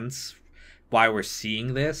make sense why we're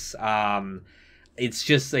seeing this. It's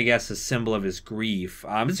just, I guess, a symbol of his grief.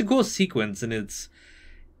 It's a cool sequence, and it's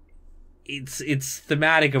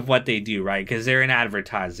thematic of what they do, right? Because they're in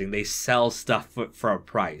advertising. They sell stuff for a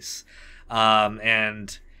price. But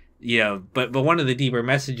one of the deeper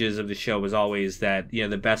messages of the show was always that,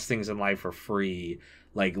 the best things in life are free,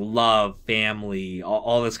 like love, family,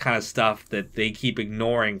 all this kind of stuff that they keep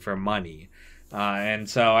ignoring for money. And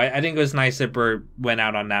so I think it was nice that Bert went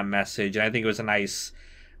out on that message. And I think it was a nice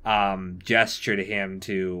gesture to him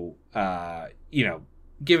to,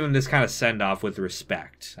 give him this kind of send off with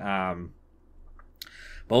respect. But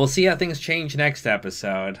we'll see how things change next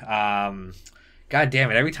episode. God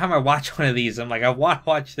damn it. Every time I watch one of these, I'm like, I want to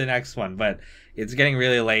watch the next one, but it's getting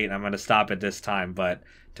really late and I'm going to stop at this time. But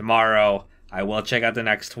tomorrow I will check out the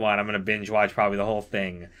next one. I'm going to binge watch probably the whole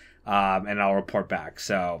thing. And I'll report back.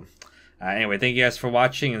 So anyway, thank you guys for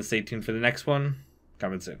watching and stay tuned for the next one.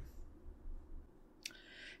 Coming soon.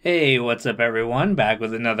 Hey, what's up everyone? Back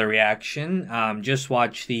with another reaction. Just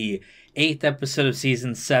watched the 8th episode of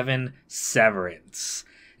season 7, Severance.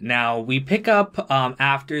 Now, we pick up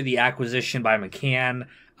after the acquisition by McCann.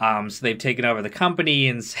 So they've taken over the company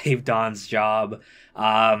and saved Don's job.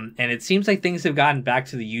 And it seems like things have gotten back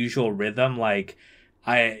to the usual rhythm. Like,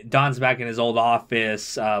 Don's back in his old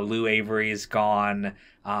office. Lou Avery's gone.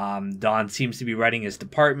 Don seems to be running his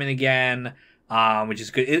department again, which is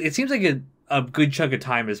good. It seems like a good chunk of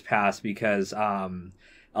time has passed because a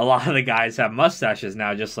lot of the guys have mustaches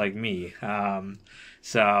now, just like me.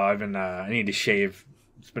 So I've been I need to shave.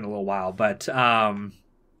 It's been a little while, but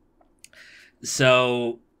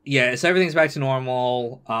so yeah, so everything's back to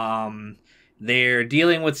normal. They're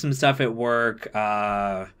dealing with some stuff at work.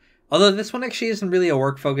 Although this one actually isn't really a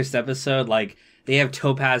work focused episode. Like, they have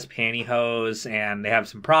Topaz pantyhose and they have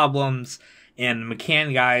some problems, and the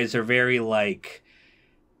McCann guys are very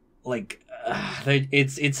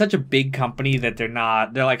it's such a big company that they're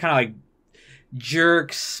like kind of like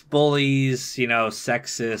jerks, bullies, you know,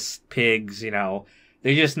 sexist pigs, you know.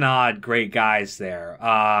 They're just not great guys there,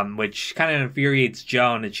 which kind of infuriates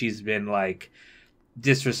Joan that she's been like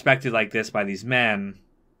disrespected like this by these men.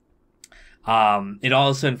 It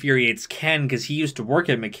also infuriates Ken because he used to work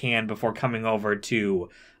at McCann before coming over to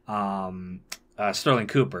Sterling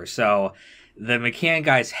Cooper. So the McCann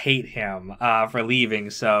guys hate him for leaving,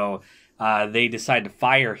 so they decide to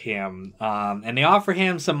fire him. And they offer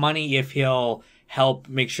him some money if he'll help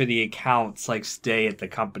make sure the accounts like stay at the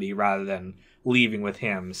company rather than leaving with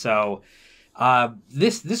him. So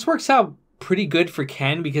this works out pretty good for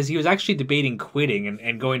Ken because he was actually debating quitting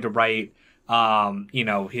and going to write you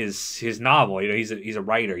know, his novel. You know, he's a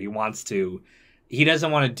writer. He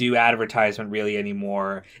doesn't want to do advertisement really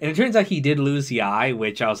anymore. And it turns out he did lose the eye,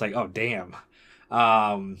 which I was like, oh damn.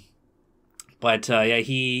 But yeah,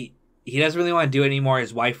 he doesn't really want to do it anymore.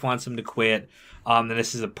 His wife wants him to quit. And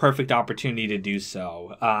this is a perfect opportunity to do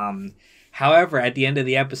so. However, at the end of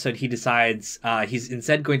the episode, he decides he's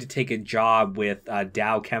instead going to take a job with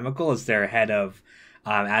Dow Chemical as their head of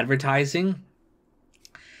advertising.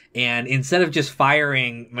 And instead of just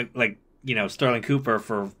firing, like, you know, Sterling Cooper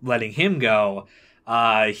for letting him go,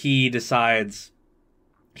 he decides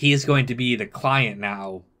he's going to be the client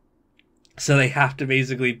now. So they have to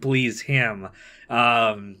basically please him,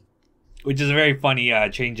 which is a very funny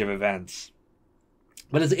change of events.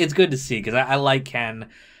 But it's good to see because I like Ken.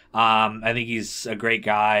 I think he's a great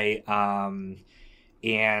guy,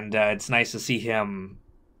 and it's nice to see him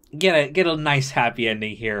get a nice happy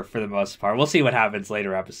ending here for the most part. We'll see what happens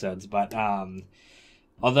later episodes, but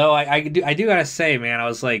although I do gotta say, man, I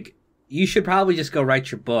was like, you should probably just go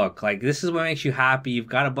write your book. Like, this is what makes you happy. You've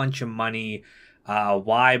got a bunch of money.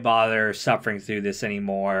 Why bother suffering through this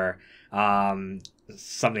anymore?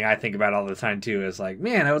 Something I think about all the time too is like,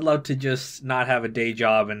 man, I would love to just not have a day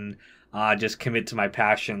job and just commit to my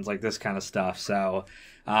passions, like this kind of stuff. So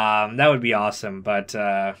that would be awesome. But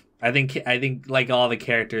I think like all the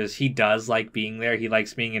characters, he does like being there. He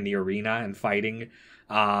likes being in the arena and fighting.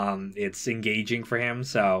 It's engaging for him.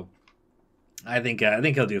 So I think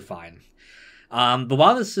he'll do fine. But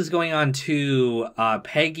while this is going on too,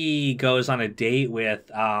 Peggy goes on a date with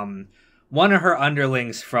one of her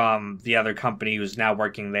underlings from the other company who's now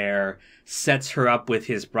working there, sets her up with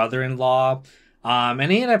his brother-in-law. And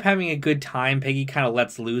they end up having a good time. Peggy kind of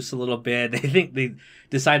lets loose a little bit. They think they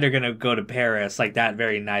decide they're going to go to Paris like that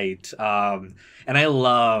very night. And I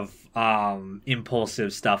love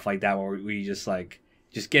impulsive stuff like that where we just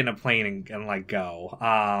get in a plane and like go.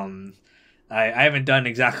 I haven't done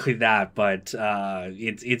exactly that, but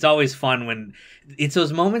it's always fun when it's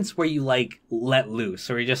those moments where you like let loose,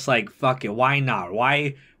 or you're just like, fuck it, why not?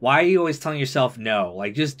 Why are you always telling yourself no?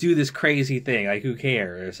 Like, just do this crazy thing. Like, who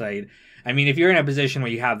cares? I mean, if you're in a position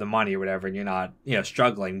where you have the money or whatever and you're not, you know,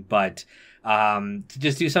 struggling, but to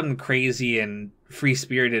just do something crazy and free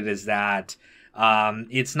spirited as that,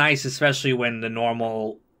 it's nice, especially when the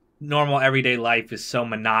normal everyday life is so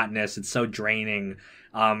monotonous, it's so draining.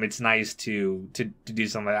 It's nice to do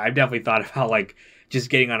something like that. I've definitely thought about like just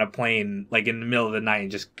getting on a plane like in the middle of the night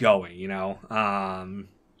and just going, you know.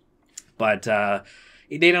 But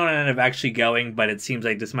they don't end up actually going, but it seems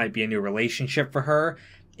like this might be a new relationship for her.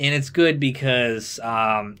 And it's good because,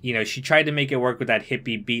 you know, she tried to make it work with that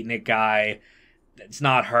hippie beatnik guy. It's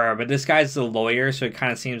not her, but this guy's the lawyer, so it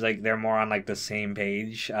kind of seems like they're more on like the same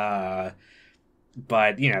page.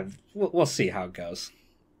 But, you know, we'll see how it goes.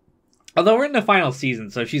 Although we're in the final season,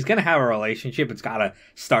 so if she's going to have a relationship, it's got to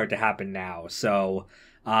start to happen now. So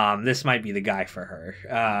this might be the guy for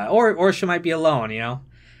her. Or she might be alone, you know.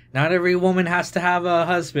 Not every woman has to have a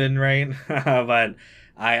husband, right? But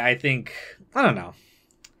I think, I don't know.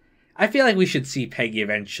 I feel like we should see Peggy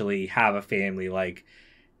eventually have a family. Like,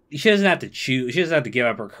 she doesn't have to choose. She doesn't have to give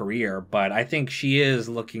up her career, but I think she is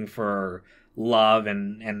looking for love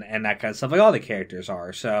and that kind of stuff, like all the characters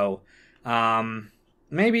are. So,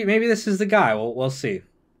 maybe this is the guy. We'll see.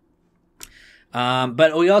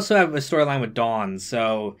 But we also have a storyline with Dawn.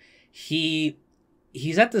 So he's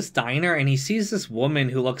at this diner and he sees this woman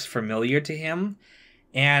who looks familiar to him,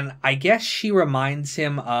 and I guess she reminds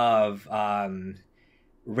him of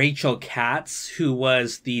Rachel Katz, who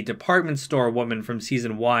was the department store woman from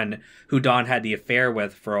season 1 who Dawn had the affair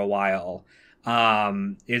with for a while.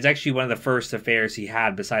 It was actually one of the first affairs he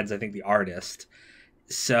had, besides I think the artist.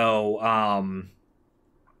 So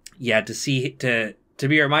yeah, to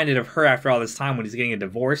be reminded of her after all this time when he's getting a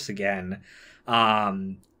divorce again,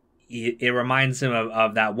 it reminds him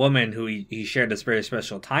of that woman who he shared this very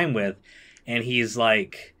special time with, and he's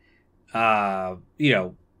like,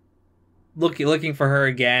 looking for her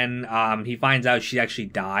again. He finds out she actually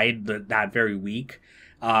died that very week,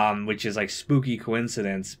 which is like spooky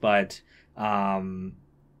coincidence, but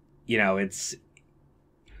it's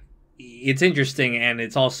interesting, and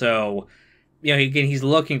it's also, again, he's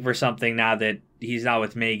looking for something now that he's not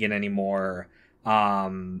with Megan anymore.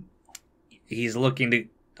 He's looking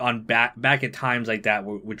back at times like that,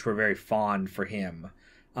 which were very fond for him.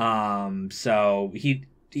 So he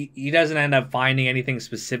doesn't end up finding anything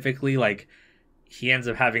specifically, like he ends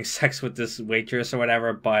up having sex with this waitress or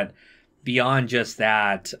whatever, but beyond just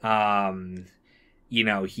that, I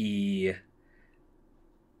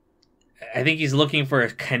think he's looking for a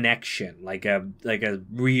connection, like a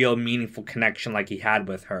real meaningful connection like he had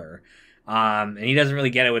with her. And he doesn't really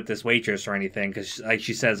get it with this waitress or anything, because like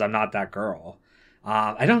she says, I'm not that girl.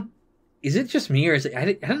 Is it just me, or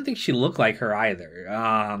I don't think she looked like her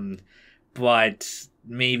either. But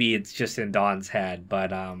maybe it's just in Dawn's head.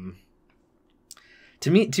 But to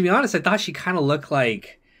be honest, I thought she kind of looked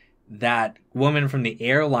like that woman from the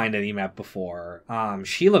airline that he met before.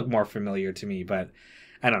 She looked more familiar to me, but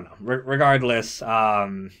I don't know. Regardless,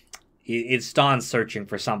 it's Dawn searching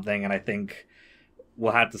for something, and I think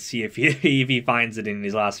we'll have to see if he finds it in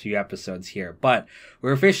these last few episodes here. But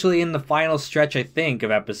we're officially in the final stretch, I think, of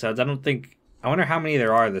episodes. I wonder how many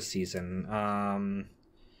there are this season.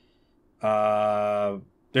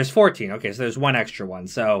 There's 14. Okay, so there's one extra one.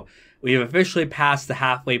 So we've officially passed the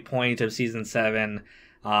halfway point of season 7.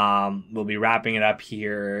 We'll be wrapping it up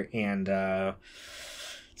here, and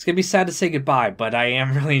it's gonna be sad to say goodbye, but I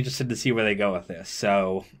am really interested to see where they go with this.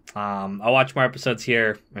 So I'll watch more episodes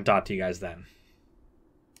here and talk to you guys then.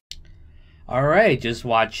 All right, just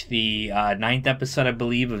watched the 9th episode, I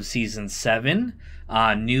believe, of season 7,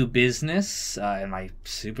 New Business, and my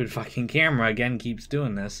stupid fucking camera again keeps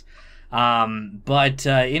doing this. But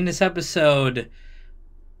in this episode,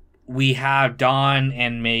 we have Dawn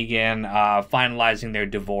and Megan finalizing their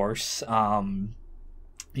divorce.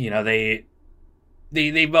 They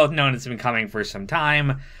both known it's been coming for some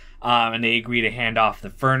time, and they agree to hand off the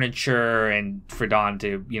furniture and for Dawn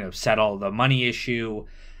to settle the money issue.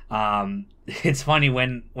 It's funny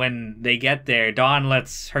when they get there, Dawn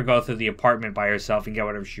lets her go through the apartment by herself and get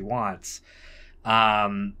whatever she wants,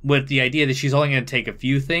 with the idea that she's only going to take a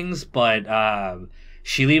few things, but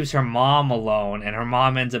she leaves her mom alone, and her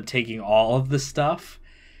mom ends up taking all of the stuff,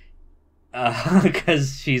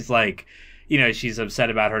 because she's like, she's upset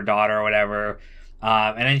about her daughter or whatever,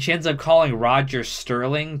 and then she ends up calling Roger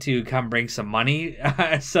Sterling to come bring some money,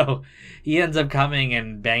 so he ends up coming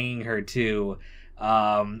and banging her too.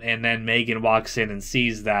 And then Megan walks in and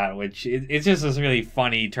sees that, which it's just this really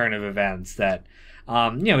funny turn of events that,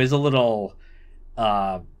 is a little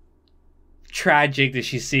tragic that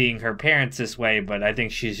she's seeing her parents this way, but I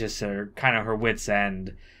think she's just kind of her wit's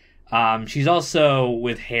end. She's also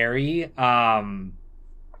with Harry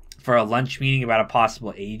for a lunch meeting about a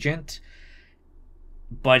possible agent,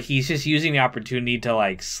 but he's just using the opportunity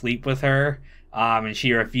to sleep with her, and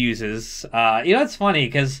she refuses. It's funny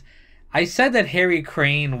because I said that Harry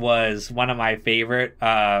Crane was one of my favorite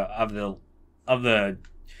of the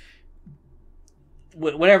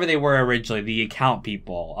whatever they were originally, the account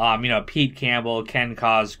people. Pete Campbell, Ken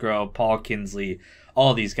Cosgrove, Paul Kinsley,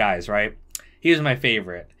 all these guys, right? He was my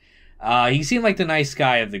favorite. He seemed like the nice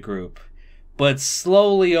guy of the group, but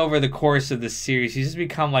slowly over the course of this series, he's just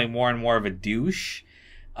become more and more of a douche.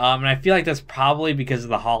 And I feel like that's probably because of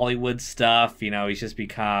the Hollywood stuff. He's just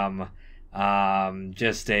become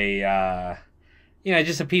just a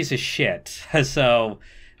piece of shit. So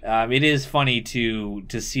it is funny to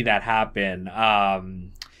see that happen.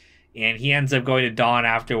 And he ends up going to Dawn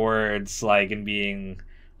afterwards, and being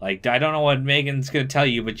like, I don't know what Megan's gonna tell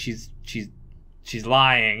you, but she's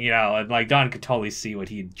lying, and Dawn could totally see what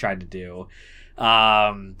he tried to do.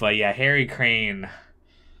 But yeah, Harry Crane,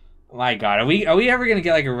 My God, are we ever gonna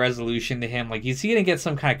get like a resolution to him? Like, is he gonna get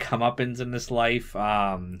some kind of comeuppance in this life?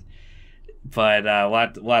 But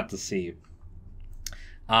we'll have to see.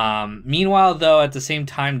 Meanwhile, though, at the same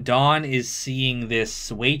time, Dawn is seeing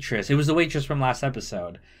this waitress. It was the waitress from last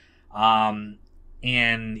episode. And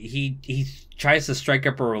he tries to strike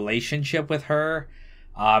up a relationship with her.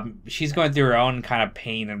 She's going through her own kind of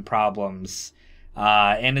pain and problems.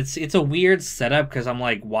 And it's a weird setup because I'm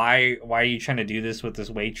like, why are you trying to do this with this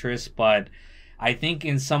waitress? But I think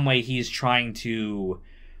in some way he's trying to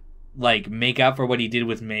like make up for what he did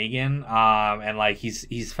with Megan. And like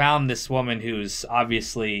he's found this woman who's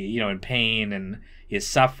obviously, in pain and is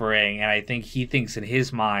suffering, and I think he thinks in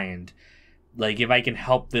his mind, like, if I can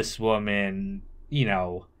help this woman,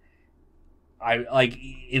 I like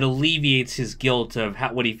it alleviates his guilt of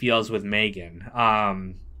what he feels with Megan.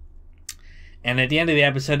 And at the end of the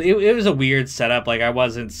episode, it was a weird setup. Like, I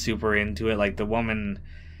wasn't super into it. Like, the woman,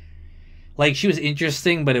 like, she was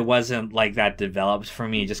interesting, but it wasn't like that developed for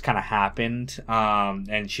me. It just kind of happened.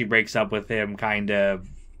 And she breaks up with him kind of,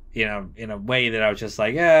 in a way that I was just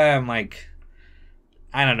like, I'm like,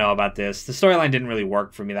 I don't know about this. The storyline didn't really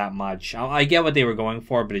work for me that much. I get what they were going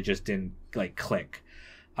for, but it just didn't like click.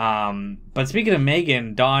 But speaking of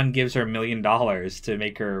Megan, Dawn gives her $1 million to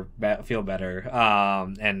make her feel better.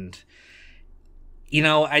 And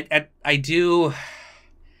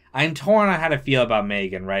I'm torn on how to feel about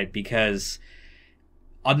Megan, right? Because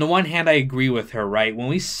on the one hand, I agree with her, right? When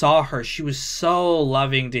we saw her, she was so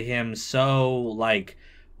loving to him, so like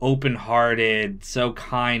open-hearted, so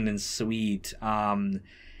kind and sweet. And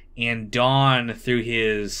Dawn, through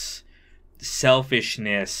his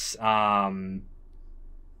selfishness,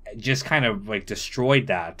 just kind of like destroyed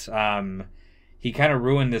that. He kind of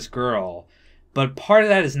ruined this girl. But part of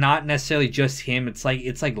that is not necessarily just him. It's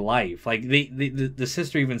like life. Like the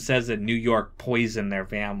sister even says that New York poisoned their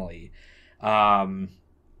family,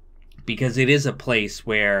 because it is a place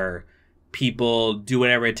where people do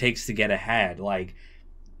whatever it takes to get ahead. Like,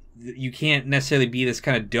 you can't necessarily be this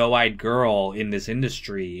kind of doe-eyed girl in this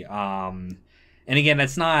industry. And again,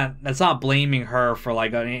 that's not blaming her for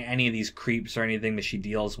like any of these creeps or anything that she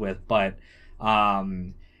deals with, but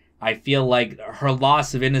I feel like her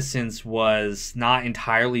loss of innocence was not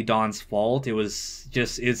entirely Dawn's fault. It's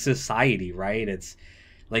society, right? It's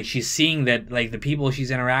like she's seeing that like the people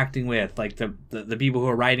she's interacting with, like the people who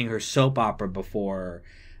are writing her soap opera before,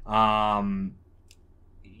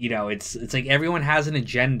 it's like everyone has an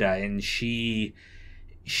agenda, and she's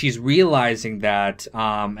realizing that,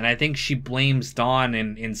 and I think she blames Dawn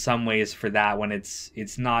in some ways for that when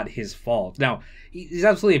it's not his fault. Now, he's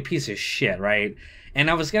absolutely a piece of shit, right? And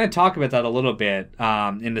I was going to talk about that a little bit,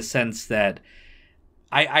 in the sense that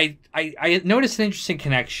I noticed an interesting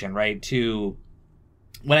connection, right, to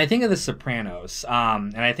when I think of The Sopranos,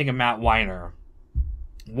 and I think of Matt Weiner.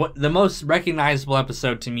 What the most recognizable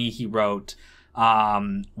episode to me he wrote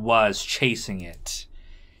was Chasing It.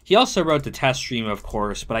 He also wrote the test stream, of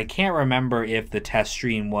course, but I can't remember if the test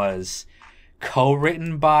stream was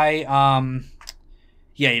co-written by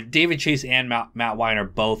David Chase and Matt Weiner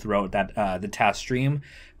both wrote that the test stream,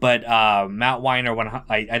 but Matt Weiner,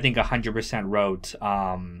 I think 100% wrote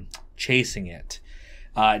Chasing It.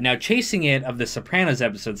 Now, Chasing It of the Sopranos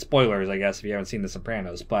episode, spoilers, I guess, if you haven't seen the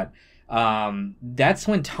Sopranos, but that's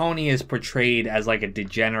when Tony is portrayed as like a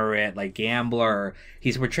degenerate, like gambler.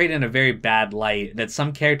 He's portrayed in a very bad light that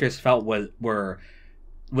some characters felt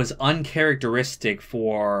was uncharacteristic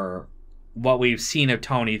for what we've seen of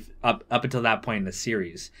Tony up until that point in the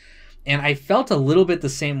series. And I felt a little bit the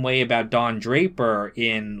same way about Don Draper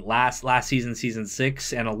in last season, season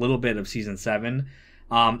 6, and a little bit of season 7.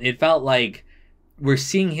 It felt like we're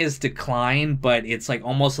seeing his decline, but it's like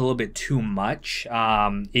almost a little bit too much.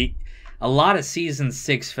 A lot of season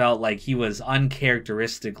 6 felt like he was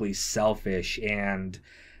uncharacteristically selfish and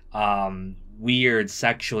weird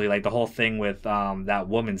sexually, like the whole thing with that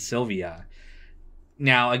woman Sylvia.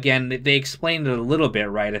 Now, again, they explained it a little bit,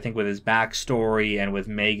 right? I think with his backstory and with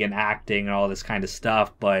Megan acting and all this kind of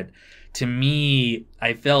stuff. But to me,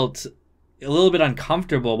 I felt a little bit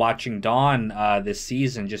uncomfortable watching Dawn this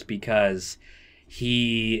season, just because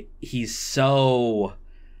he's so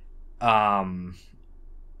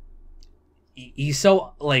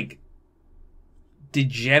like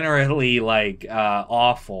degenerately like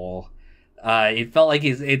awful. It felt like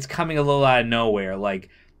it's coming a little out of nowhere. Like,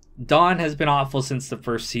 Don has been awful since the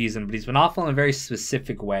first season, but he's been awful in a very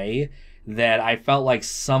specific way that I felt like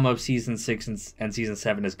some of season 6 and season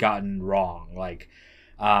 7 has gotten wrong. Like,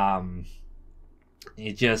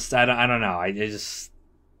 it just, I don't know.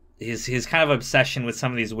 His kind of obsession with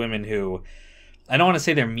some of these women who, I don't want to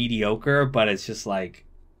say they're mediocre, but it's just like,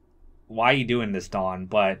 why are you doing this, Dawn?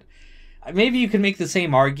 But maybe you could make the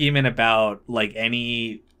same argument about like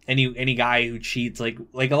any guy who cheats. Like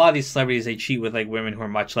a lot of these celebrities, they cheat with like women who are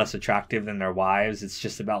much less attractive than their wives. It's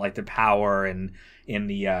just about like the power and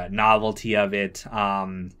the novelty of it.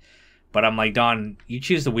 But I'm like, Dawn, you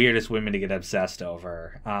choose the weirdest women to get obsessed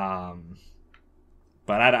over.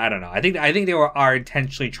 But I don't know. I think are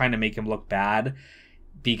intentionally trying to make him look bad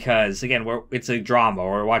because again, it's a drama.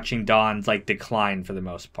 We're watching Dawn's like decline for the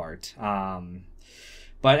most part.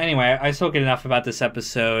 But anyway, I spoke enough about this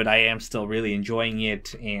episode. I am still really enjoying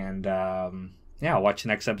it, and yeah, I'll watch the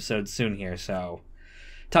next episode soon here. So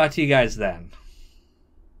talk to you guys then.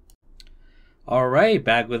 All right,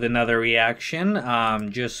 back with another reaction.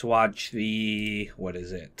 Just watched the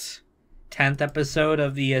 10th episode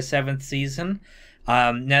of the 7th season.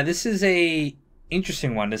 Now this is a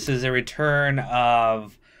interesting one. This is a return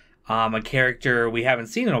of a character we haven't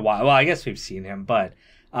seen in a while. Well, I guess we've seen him, but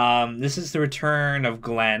this is the return of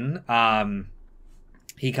Glenn.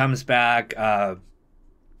 He comes back. I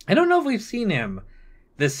don't know if we've seen him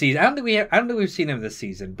this season. I don't think we've seen him this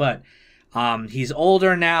season, but he's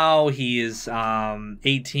older now. He is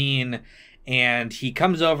 18, and he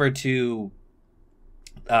comes over to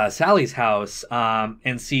Sally's house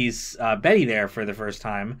and sees Betty there for the first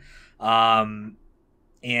time.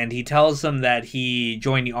 And he tells them that he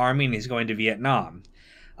joined the army and he's going to Vietnam.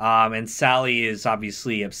 And Sally is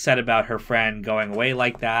obviously upset about her friend going away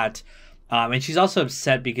like that. And she's also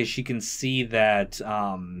upset because she can see that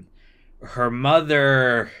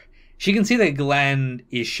she can see that Glenn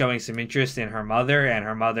is showing some interest in her mother, and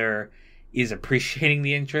her mother is appreciating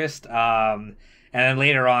the interest. And then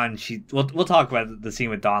later on, we'll talk about the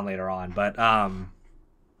scene with Dawn later on, but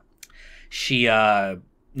she's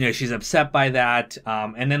upset by that.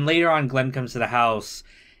 And then later on, Glenn comes to the house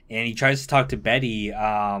and he tries to talk to Betty,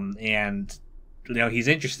 and he's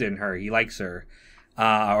interested in her. He likes her,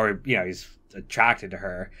 or he's attracted to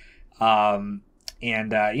her. And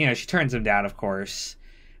she turns him down, of course.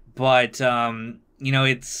 But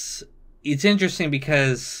it's interesting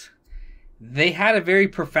because they had a very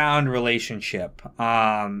profound relationship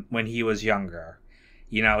when he was younger.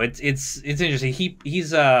 It's interesting.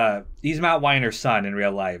 He's Matt Weiner's son in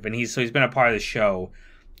real life, and he's been a part of the show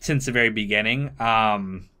since the very beginning.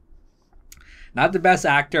 Not the best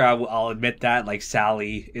actor, I'll admit that. Like,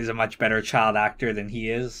 Sally is a much better child actor than he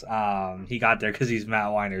is. He got there because he's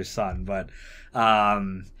Matt Weiner's son, but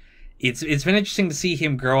it's been interesting to see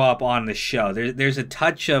him grow up on the show. There's a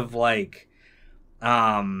touch of like,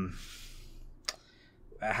 how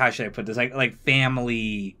should I put this? Like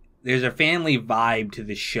family. There's a family vibe to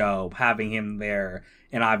the show, having him there,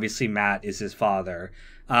 and obviously Matt is his father.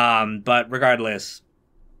 But regardless,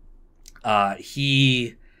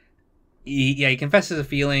 he confesses his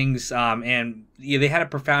feelings, and they had a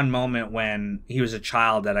profound moment when he was a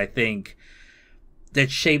child that I think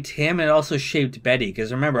that shaped him, and it also shaped Betty.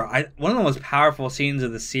 Because remember, one of the most powerful scenes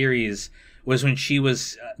of the series was when she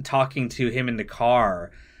was talking to him in the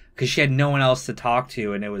car, because she had no one else to talk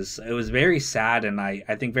to, and it was very sad, and I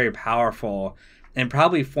think very powerful, and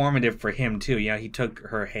probably formative for him too. He took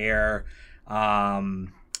her hair.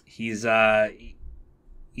 He's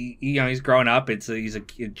he's grown up. He's a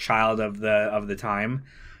child of the time,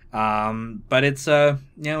 but it's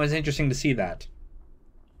it's interesting to see that.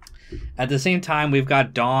 At the same time, we've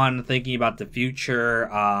got Dawn thinking about the future.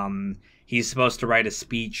 He's supposed to write a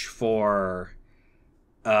speech for,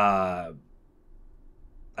 I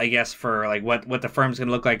guess, for like what the firm's going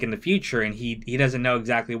to look like in the future, and he doesn't know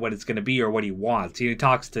exactly what it's going to be or what he wants. He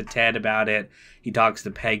talks to Ted about it. He talks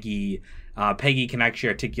to Peggy. Peggy can actually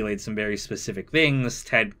articulate some very specific things.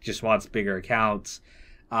 Ted just wants bigger accounts.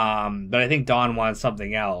 But I think Dawn wants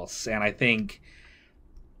something else, and I think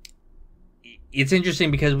it's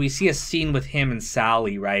interesting because we see a scene with him and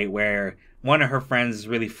Sally, right, where one of her friends is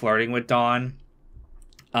really flirting with Dawn,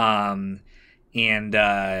 and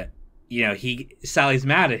Sally's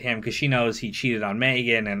mad at him because she knows he cheated on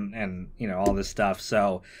Megan and all this stuff.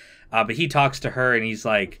 So, but he talks to her and he's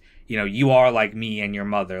like, you are like me and your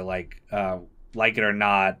mother, like it or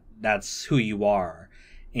not, that's who you are,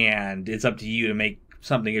 and it's up to you to make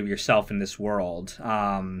something of yourself in this world.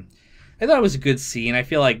 I thought it was a good scene. I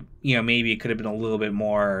feel like, maybe it could have been a little bit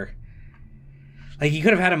more, like, he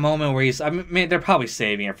could have had a moment where they're probably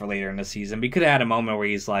saving it for later in the season, but he could have had a moment where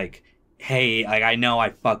he's like, hey, like, I know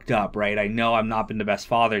I fucked up, right? I know I've not been the best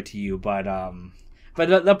father to you, but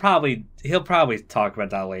he'll probably talk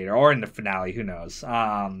about that later, or in the finale, who knows.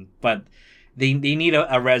 But they need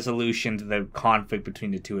a resolution to the conflict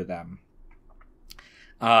between the two of them.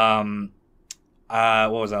 What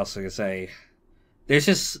was I also going to say? There's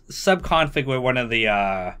just sub-conflict with one of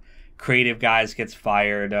the creative guys gets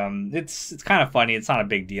fired. It's kind of funny. It's not a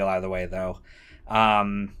big deal either way though.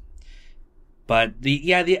 But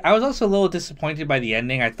I was also a little disappointed by the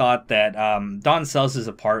ending. I thought that Don sells his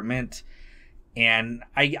apartment, and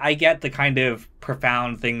I get the kind of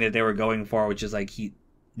profound thing that they were going for, which is like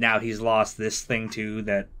he's lost this thing too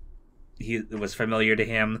that was familiar to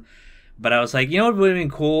him. But I was like, you know what would have been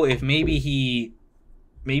cool if maybe he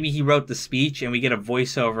wrote the speech and we get a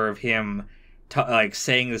voiceover of him like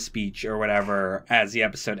saying the speech or whatever as the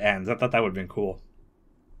episode ends. I thought that would have been cool.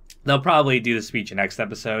 They'll probably do the speech in next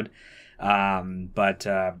episode. Overall,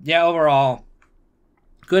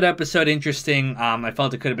 good episode, interesting. I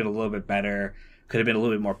felt it could have been a little bit better, could have been a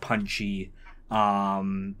little bit more punchy.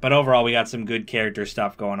 But overall, we got some good character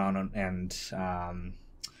stuff going on, and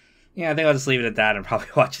I think I'll just leave it at that and probably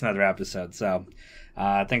watch another episode. So,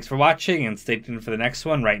 thanks for watching, and stay tuned for the next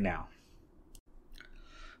one right now.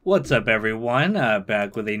 What's up, everyone?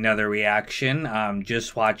 Back with another reaction.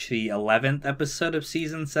 Just watched the 11th episode of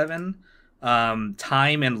Season 7,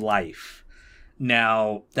 Time and Life.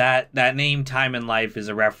 Now, that name, Time and Life, is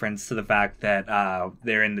a reference to the fact that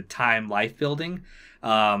they're in the Time Life building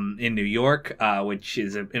in New York, which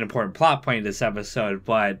is an important plot point of this episode.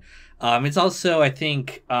 But it's also, I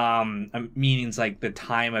think, meanings like the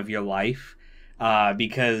time of your life.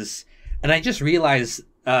 Because, and I just realized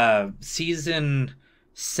Season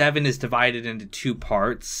 7 is divided into 2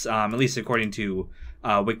 parts, at least according to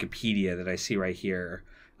Wikipedia that I see right here.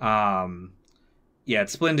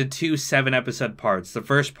 It's split into 2 7-episode parts. The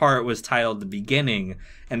first part was titled The Beginning,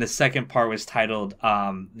 and the second part was titled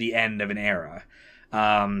The End of an Era.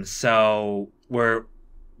 So we're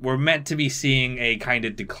meant to be seeing a kind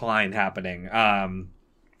of decline happening,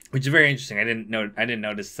 which is very interesting. I didn't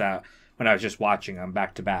notice that when I was just watching them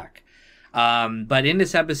back to back. But in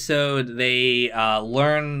this episode, they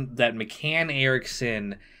learn that McCann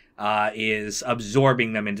Erickson is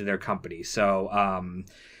absorbing them into their company. So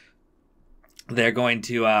they're going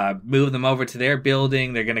to move them over to their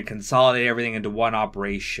building. They're going to consolidate everything into one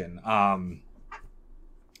operation.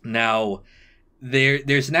 Now,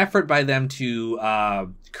 there's an effort by them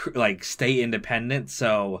to stay independent.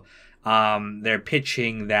 So they're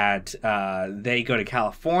pitching that they go to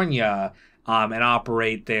California and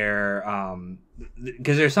operate their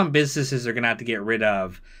because there's some businesses they're gonna have to get rid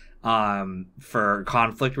of for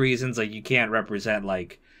conflict reasons. Like, you can't represent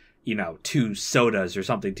 2 sodas or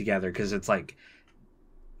something together because it's like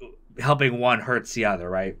helping one hurts the other,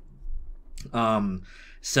 right?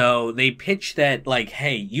 So they pitch that,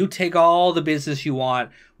 hey, you take all the business you want,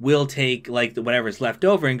 we'll take whatever's left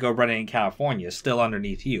over and go run it in California, still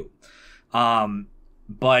underneath you.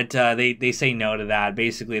 But they say no to that.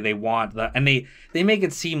 Basically, they want and they make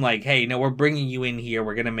it seem like, hey, no, we're bringing you in here.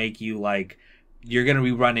 We're gonna make you you're gonna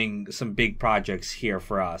be running some big projects here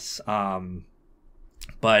for us.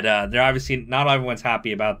 But they're obviously not everyone's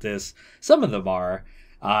happy about this. Some of them are.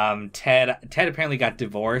 Ted apparently got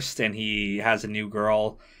divorced and he has a new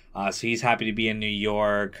girl, so he's happy to be in New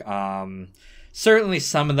York. Certainly,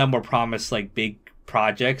 some of them were promised big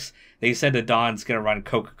projects. They said that Don's gonna run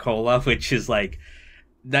Coca-Cola, which is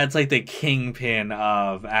that's the kingpin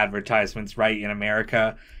of advertisements, right, in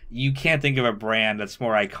America. You can't think of a brand that's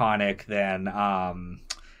more iconic than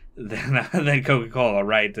Coca-Cola,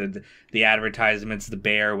 right? The advertisements, the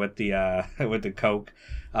bear with the Coke.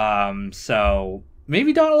 So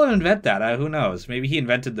maybe Don will invent that. Who knows? Maybe he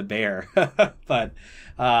invented the bear. But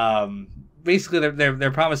basically,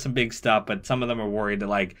 they're promised some big stuff, but some of them are worried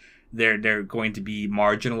that they're going to be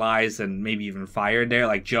marginalized and maybe even fired there.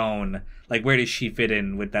 Like Joan, where does she fit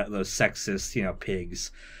in with those sexist,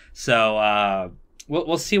 pigs? So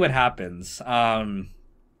we'll see what happens. At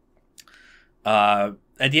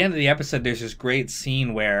the end of the episode, there's this great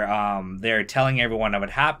scene where they're telling everyone what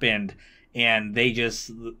happened, and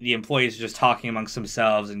the employees are just talking amongst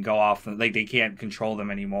themselves and go off, they can't control them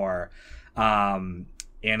anymore. And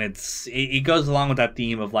it goes along with that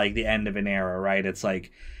theme of the end of an era, right? It's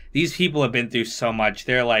these people have been through so much.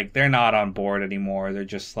 They're not on board anymore. They're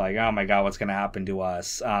just oh my God, what's going to happen to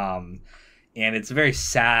us? And it's a very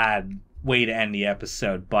sad way to end the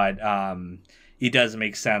episode, but it does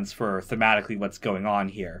make sense for thematically what's going on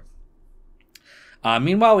here.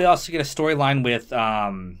 Meanwhile, we also get a storyline with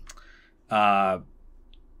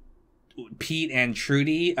Pete and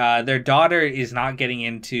Trudy. Their daughter is not getting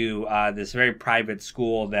into this very private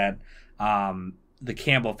school that the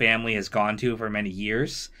Campbell family has gone to for many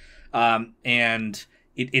years. And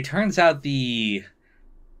it turns out the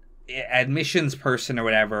admissions person or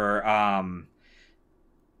whatever,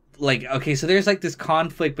 okay, so there's this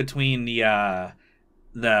conflict between the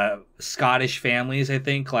Scottish families, I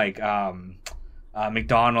think,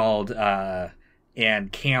 McDonald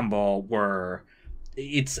and Campbell were.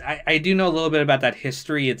 I do know a little bit about that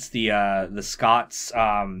history. It's the Scots.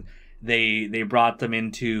 They brought them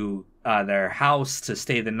into their house to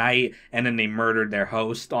stay the night, and then they murdered their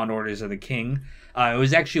host on orders of the king. It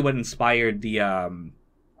was actually what inspired the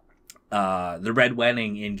Red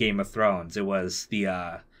Wedding in Game of Thrones. It was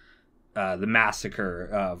the massacre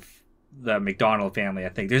of the McDonald family. I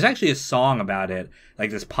think there's actually a song about it, like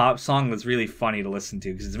this pop song that's really funny to listen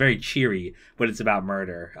to because it's very cheery, but it's about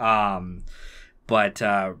murder. But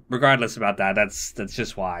regardless about that, that's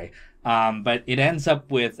just why. But it ends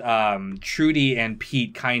up with Trudy and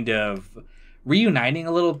Pete kind of reuniting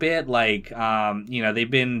a little bit. Like,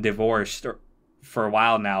 they've been divorced for a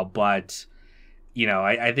while now, but,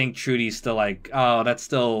 I think Trudy's still like, oh, that's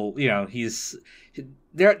still, he's...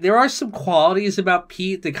 There are some qualities about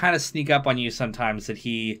Pete that kind of sneak up on you sometimes that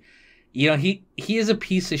he is a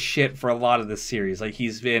piece of shit for a lot of the series. Like,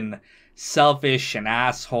 he's been selfish and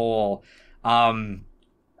asshole. But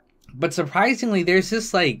surprisingly, there's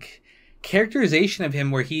this like characterization of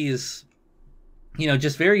him where he's,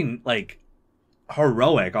 just very like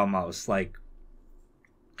heroic almost. Like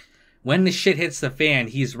when the shit hits the fan,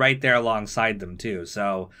 he's right there alongside them too.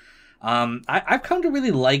 So, I've come to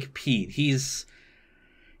really like Pete. He's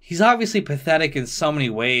obviously pathetic in so many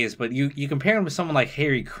ways, but you compare him to someone like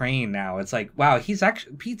Harry Crane now. It's like, wow,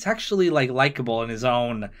 Pete's actually like likable in his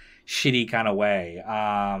own shitty kind of way.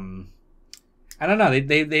 I don't know.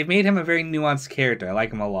 They've made him a very nuanced character. I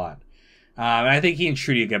like him a lot. And I think he and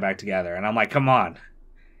Trudy get back together. And I'm like, come on.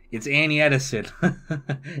 It's Annie Edison.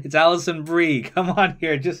 It's Alison Brie. Come on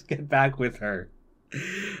here. Just get back with her.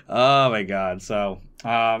 Oh, my God. So,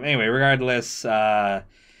 anyway, regardless,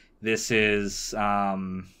 this is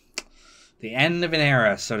the end of an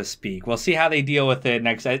era, so to speak. We'll see how they deal with it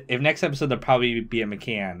next. If next episode, they'll probably be at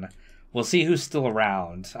McCann. We'll see who's still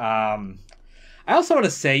around. I also want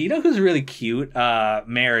to say, who's really cute?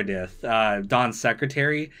 Meredith, Dawn's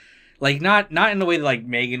secretary. Like, not in the way that, like,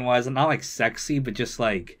 Megan was. Not, like, sexy, but just,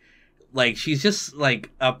 like she's just, like,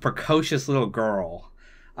 a precocious little girl.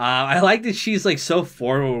 I like that she's, like, so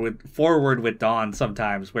forward with Dawn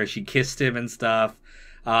sometimes, where she kissed him and stuff.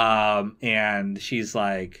 And she's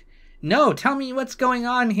like, no, tell me what's going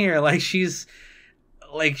on here. She's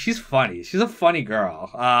funny. She's a funny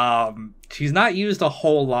girl. She's not used a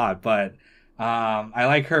whole lot, but I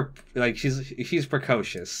like her. Like, she's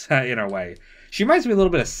precocious in her way. She reminds me a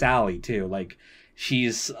little bit of Sally too. Like,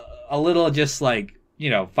 she's a little just like,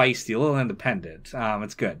 feisty, a little independent.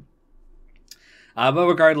 It's good. But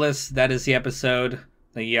regardless, that is the episode.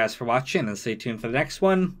 Thank you guys for watching, and stay tuned for the next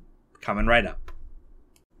one coming right up.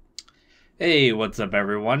 Hey, what's up,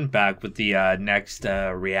 everyone? Back with the next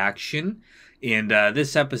reaction. And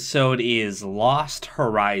this episode is Lost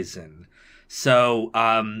Horizon. So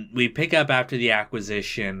we pick up after the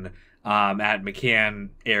acquisition at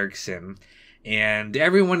McCann Erickson. And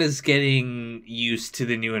everyone is getting used to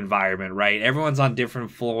the new environment, right? Everyone's on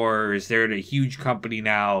different floors. They're at a huge company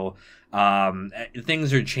now.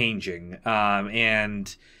 Things are changing.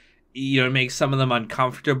 And it makes some of them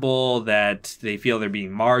uncomfortable that they feel they're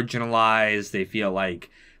being marginalized. They feel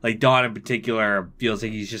like Dawn in particular feels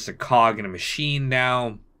like he's just a cog in a machine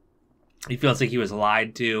now. He feels like he was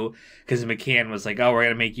lied to because McCann was like, oh, we're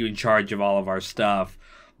going to make you in charge of all of our stuff.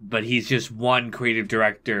 But he's just one creative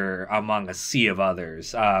director among a sea of others.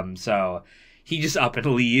 So he just up and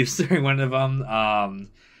leaves during one of them.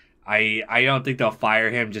 I don't think they'll fire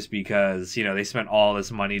him just because, they spent all this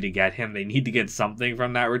money to get him. They need to get something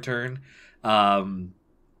from that return. But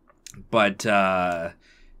yeah,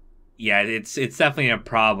 it's definitely a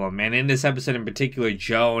problem. And in this episode in particular,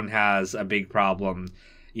 Joan has a big problem.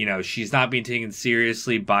 She's not being taken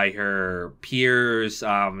seriously by her peers.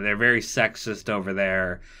 They're very sexist over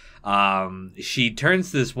there. She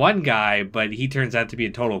turns to this one guy, but he turns out to be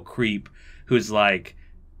a total creep who's like,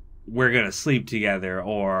 we're going to sleep together,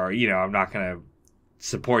 or, I'm not going to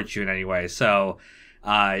support you in any way. So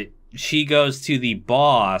she goes to the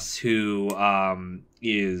boss, who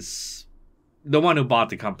is the one who bought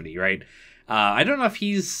the company, right? I don't know if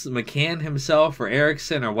he's McCann himself or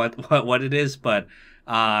Erickson or what it is, but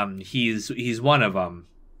he's one of them.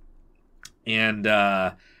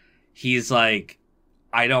 And he's like,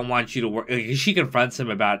 I don't want you to work. She confronts him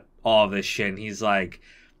about all of this shit, and he's like,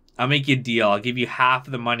 I'll make you a deal. I'll give you half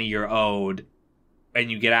the money you're owed,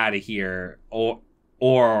 and you get out of here,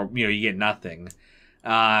 or you get nothing.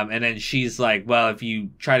 And then she's like, well, if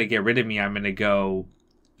you try to get rid of me, I'm going to go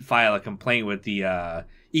file a complaint with the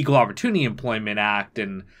Equal Opportunity Employment Act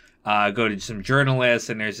and go to some journalists,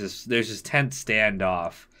 and there's this tense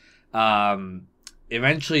standoff.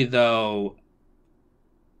 Eventually, though,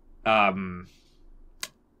 why am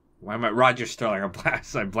I Roger Sterling?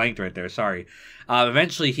 I blanked right there. Sorry.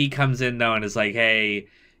 Eventually, he comes in though and is like, "Hey,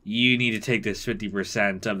 you need to take this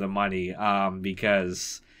 50% of the money,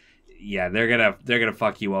 because yeah, they're gonna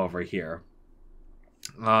fuck you over here."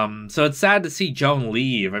 So it's sad to see Joan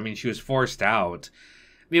leave. I mean, she was forced out.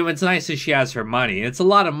 I mean, what's nice is she has her money. It's a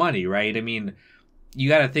lot of money, right? I mean, you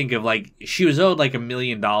got to think of like she was owed like $1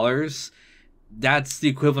 million. That's the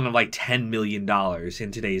equivalent of like $10 million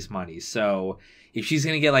in today's money. So if she's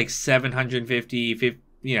gonna get like 750,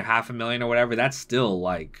 half a million or whatever, that's still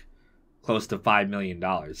like close to $5 million.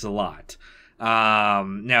 It's a lot.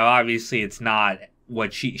 Now obviously it's not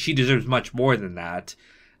what she deserves much more than that.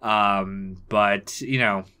 But you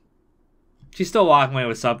know, she's still walking away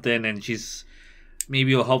with something, and she's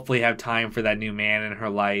maybe will hopefully have time for that new man in her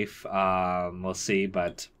life. We'll see,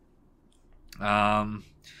 but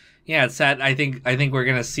yeah, it's sad. I think we're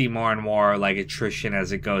gonna see more and more like attrition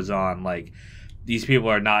as it goes on. Like these people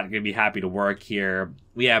are not gonna be happy to work here.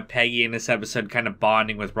 We have Peggy in this episode kind of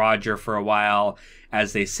bonding with Roger for a while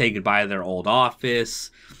as they say goodbye to their old office.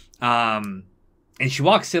 And she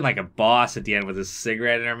walks in like a boss at the end with a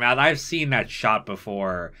cigarette in her mouth. I've seen that shot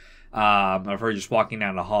before, of her just walking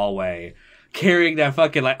down the hallway carrying that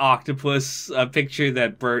fucking like octopus picture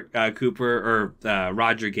that Bert Cooper or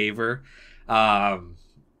Roger gave her. Yeah,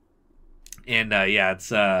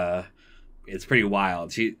 it's pretty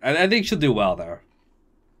wild. I think she'll do well though.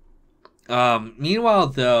 Meanwhile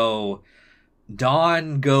though,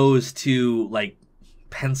 Don goes to like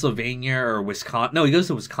Pennsylvania or Wisconsin. No, he goes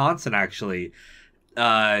to Wisconsin actually,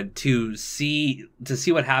 to see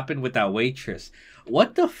what happened with that waitress.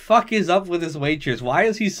 What the fuck is up with this waitress? Why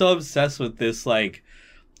is he so obsessed with this like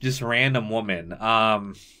just random woman?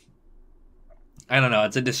 I don't know.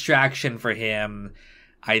 It's a distraction for him.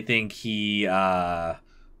 I think he he's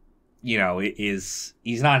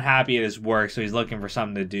not happy at his work, so he's looking for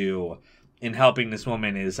something to do. And helping this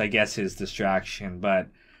woman is, I guess, his distraction. But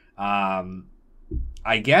I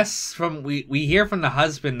guess we hear from the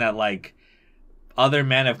husband that like other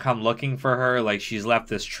men have come looking for her. Like she's left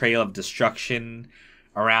this trail of destruction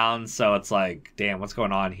around. So it's like, damn, what's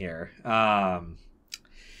going on here? But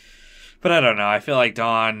I don't know. I feel like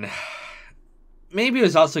Don, maybe it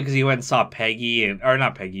was also because he went and saw Betty. And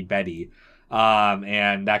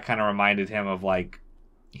that kind of reminded him of like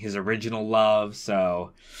his original love.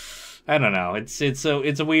 So I don't know. It's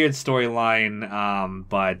a weird storyline.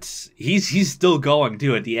 But he's still going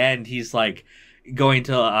too. At the end, he's like going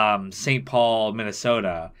to St. Paul,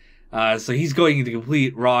 Minnesota. So he's going in the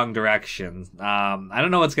complete wrong direction. I don't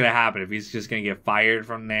know what's gonna happen, if he's just gonna get fired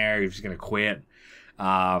from there, if he's just gonna quit.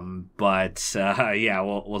 Yeah,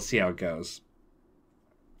 we'll see how it goes.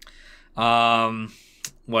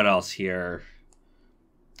 What else here?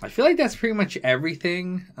 I feel like that's pretty much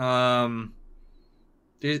everything. There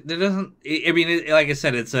doesn't. I mean, like I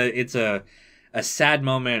said, it's a sad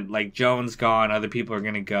moment. Like Joan's gone, other people are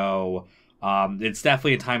gonna go. It's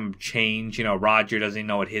definitely a time of change. You know, Roger doesn't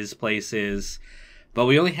know what his place is, but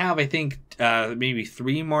we only have, I think, maybe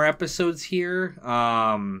 3 more episodes here.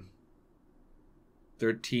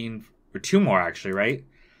 13 or 2 more actually, right?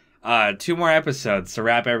 2 more episodes to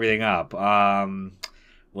wrap everything up.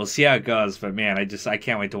 We'll see how it goes, but man, I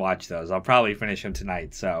can't wait to watch those. I'll probably finish them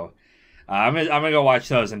tonight. So I'm gonna go watch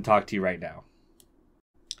those and talk to you right now.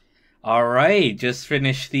 All right, just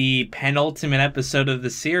finished the penultimate episode of the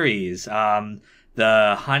series. The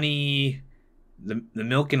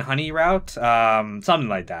milk and honey route, something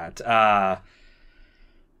like that.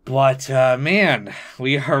 But man,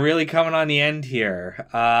 we are really coming on the end here.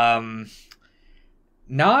 I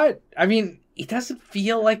mean, it doesn't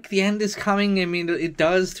feel like the end is coming. I mean, it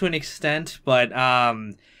does to an extent, but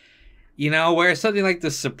where something like The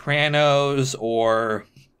Sopranos or,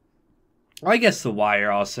 well, I guess The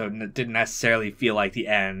Wire also didn't necessarily feel like the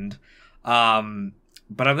end. But I'm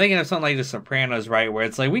thinking of something like The Sopranos, right, where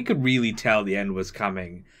it's like we could really tell the end was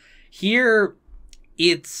coming. Here,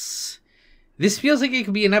 this feels like it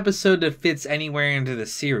could be an episode that fits anywhere into the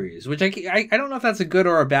series, which I don't know if that's a good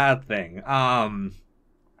or a bad thing.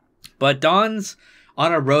 But Don's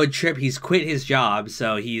on a road trip. He's quit his job,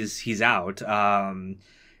 so he's out.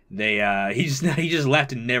 He just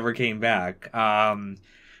left and never came back.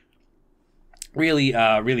 Really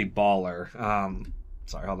baller.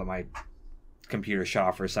 Sorry, hold on, my computer shut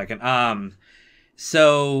off for a second.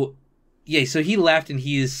 So he left and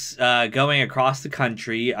he's going across the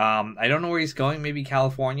country. I don't know where he's going, maybe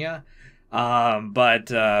California. But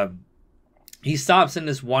he stops in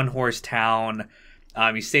this one-horse town.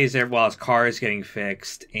 He stays there while his car is getting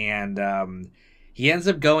fixed, and he ends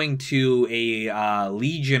up going to a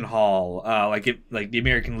Legion Hall, like the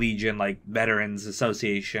American Legion, like Veterans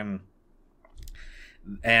Association,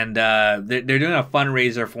 and they're doing a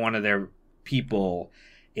fundraiser for one of their people,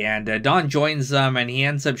 and Don joins them, and he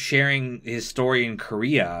ends up sharing his story in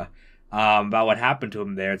Korea, about what happened to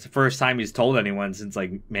him there. It's the first time he's told anyone since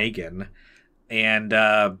like Megan, and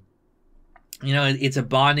it's a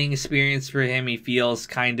bonding experience for him. He feels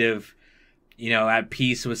kind of, at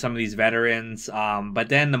peace with some of these veterans. But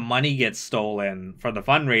then the money gets stolen from the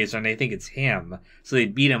fundraiser, and they think it's him, so they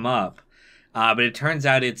beat him up. But it turns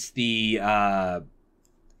out it's like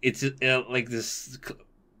this.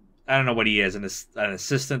 I don't know what he is, an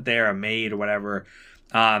assistant there, a maid or whatever.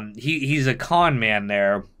 He's a con man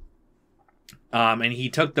there, and he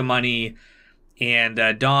took the money. And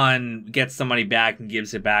Don gets the money back and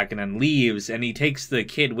gives it back and then leaves. And he takes the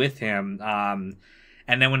kid with him.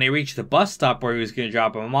 And then when they reach the bus stop where he was going to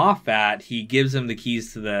drop him off at, he gives him the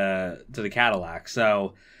keys to the Cadillac.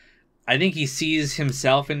 So I think he sees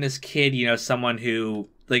himself in this kid, someone who,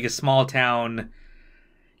 like a small town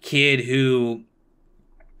kid who,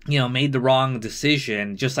 made the wrong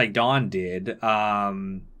decision, just like Don did,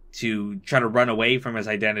 to try to run away from his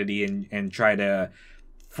identity and try to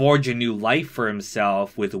forge a new life for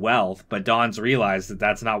himself with wealth. But Don's realized that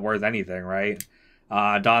that's not worth anything, right?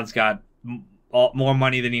 Don's got more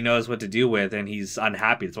money than he knows what to do with, and he's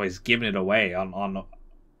unhappy. That's why he's giving it away on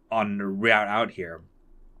the route out here.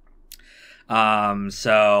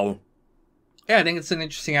 So yeah, I think it's an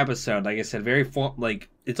interesting episode. Like I said,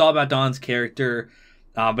 it's all about Don's character,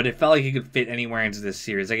 but it felt like he could fit anywhere into this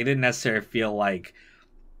series. Like, it didn't necessarily feel like,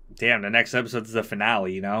 damn, the next episode's the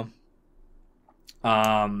finale,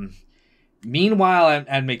 Meanwhile,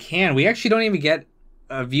 at McCann, we actually don't even get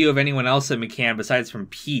a view of anyone else at McCann besides from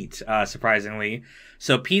Pete, surprisingly.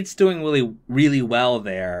 So Pete's doing really, really well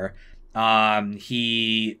there.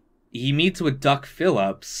 He meets with Duck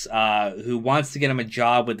Phillips, who wants to get him a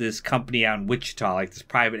job with this company out in Wichita, like this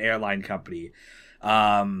private airline company.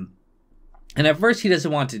 And at first he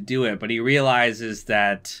doesn't want to do it, but he realizes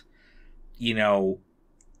that,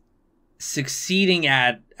 succeeding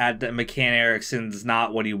at the McCann Erickson's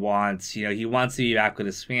not what he wants. He wants to be back with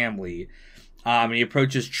his family. And he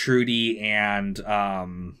approaches Trudy and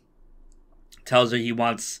tells her he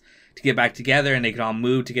wants to get back together and they can all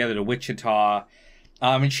move together to Wichita.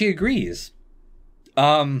 And she agrees.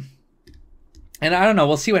 And I don't know,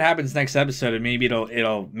 we'll see what happens next episode, and maybe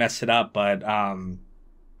it'll mess it up, but I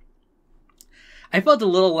felt a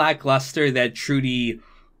little lackluster that Trudy,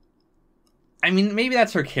 I mean, maybe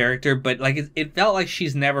that's her character, but like it felt like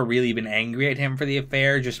she's never really been angry at him for the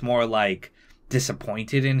affair, just more like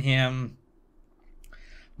disappointed in him.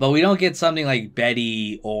 But we don't get something like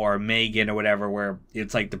Betty or Megan or whatever where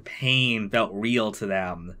it's like the pain felt real to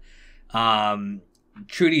them.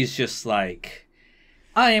 Trudy's just like,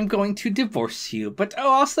 I am going to divorce you, but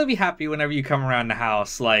I'll still be happy whenever you come around the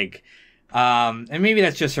house. Like, and maybe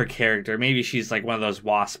that's just her character. Maybe she's like one of those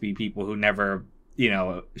waspy people who never,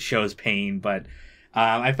 shows pain, but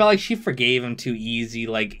I felt like she forgave him too easy.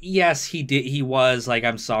 Like, yes, he was like,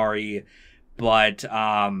 I'm sorry, but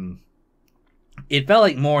it felt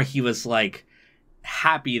like more he was like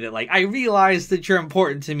happy that like, I realized that you're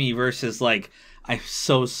important to me, versus like, I'm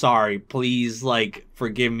so sorry, please like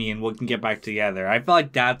forgive me and we can get back together. I felt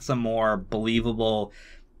like that's a more believable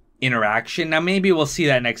interaction. Now maybe we'll see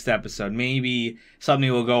that next episode. Maybe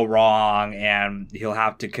something will go wrong and he'll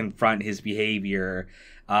have to confront his behavior.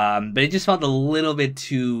 But it just felt a little bit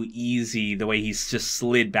too easy the way he's just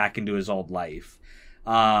slid back into his old life.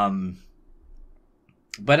 But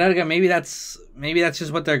again, maybe that's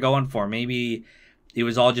just what they're going for. Maybe it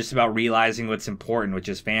was all just about realizing what's important, which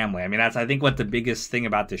is family. I mean, I think what the biggest thing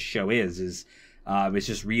about this show is it's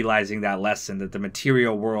just realizing that lesson, that the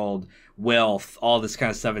material world, wealth, all this kind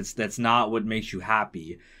of stuff, that's not what makes you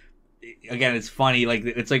happy. Again, it's funny, like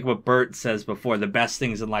it's like what Bert says before, the best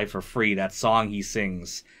things in life are free. That song he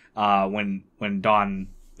sings when Don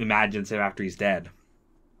imagines him after he's dead.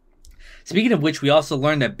 Speaking of which, we also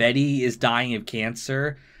learned that Betty is dying of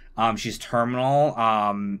cancer. She's terminal,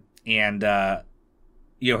 and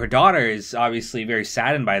her daughter is obviously very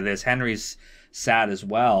saddened by this. Henry's sad as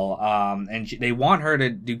well, and they want her to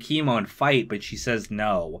do chemo and fight, but she says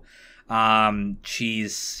no.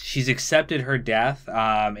 She's accepted her death,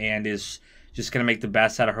 and is just gonna make the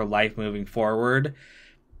best out of her life moving forward.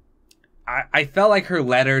 I felt like her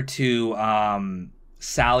letter to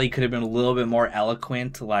Sally could have been a little bit more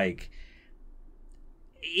eloquent. Like,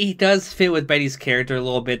 he does fit with Betty's character a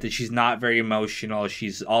little bit, that she's not very emotional.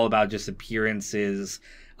 She's all about just appearances.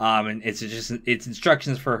 And it's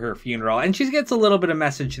instructions for her funeral, and she gets a little bit of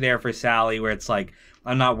message there for Sally, where it's like,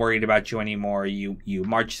 I'm not worried about you anymore. You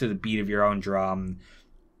march to the beat of your own drum.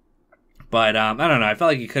 But I don't know. I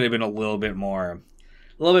felt like it could have been a little bit more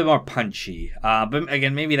punchy. But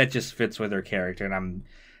again, maybe that just fits with her character, and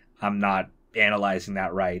I'm not analyzing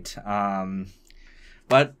that right.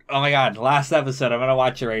 But oh my god, last episode. I'm gonna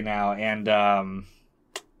watch it right now, and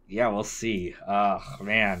yeah, we'll see. Oh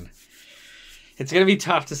man, it's gonna be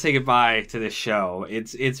tough to say goodbye to this show.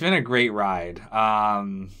 It's been a great ride.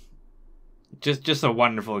 Just a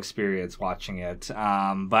wonderful experience watching it.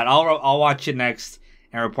 But I'll watch it next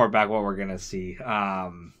and report back what we're gonna see.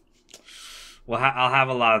 I'll have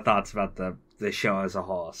a lot of thoughts about the show as a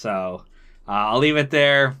whole. So I'll leave it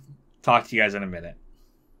there. Talk to you guys in a minute.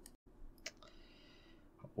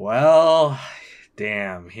 Well,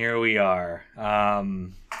 damn, here we are.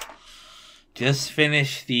 Just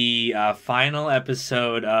finished the final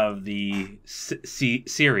episode of the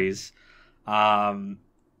series.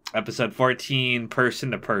 Episode 14,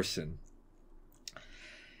 Person to Person.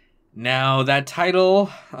 Now, that title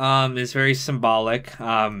is very symbolic.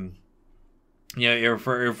 It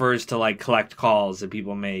refers to, like, collect calls that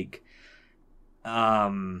people make.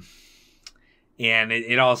 And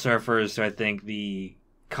it also refers to, I think, the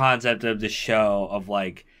concept of the show of,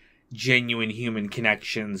 like, genuine human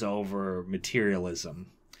connections over materialism.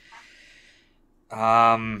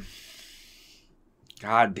 God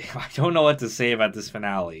damn, I don't know what to say about this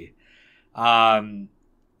finale. In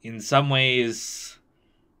some ways,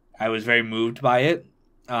 I was very moved by it.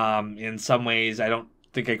 In some ways, I don't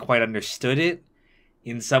think I quite understood it.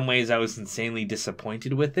 In some ways, I was insanely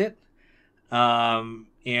disappointed with it. And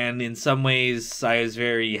in some ways, I was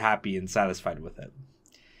very happy and satisfied with it.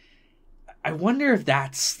 I wonder if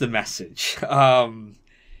that's the message.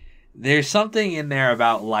 There's something in there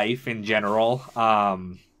about life in general.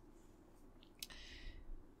 And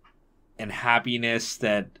happiness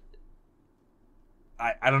that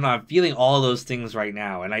I don't know. I'm feeling all of those things right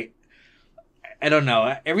now, and I don't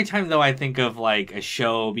know. Every time though I think of like a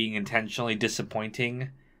show being intentionally disappointing,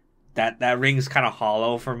 that rings kind of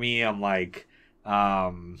hollow for me. I'm like,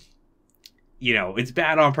 it's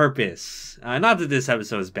bad on purpose. Not that this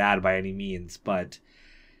episode is bad by any means, but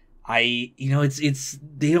it's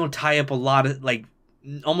they don't tie up a lot of, like,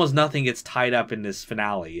 almost nothing gets tied up in this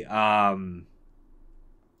finale.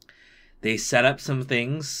 They set up some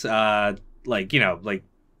things, like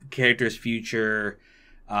characters' future,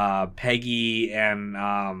 Peggy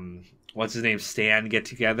and what's his name, Stan, get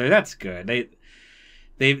together. That's good.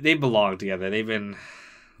 They belong together. They've been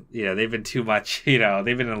too much. They've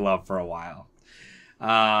been in love for a while.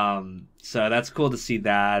 So that's cool to see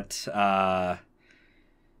that. At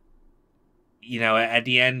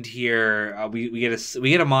the end here, we get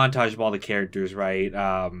a montage of all the characters, right?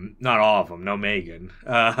 Not all of them. No Megan.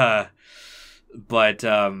 But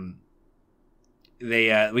we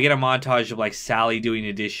get a montage of like Sally doing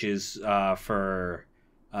the dishes for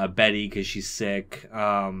Betty because she's sick.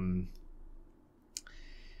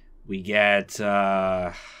 We get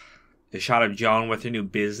a shot of Joan with her new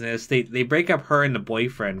business. They break up her and the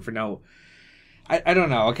boyfriend for no. I don't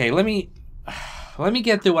know. Okay, let me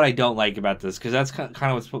get through what I don't like about this, because that's kind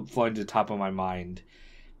of what's flowing to the top of my mind.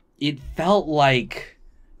 It felt like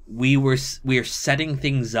we are setting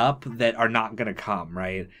things up that are not going to come,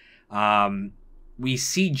 right? We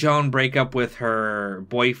see Joan break up with her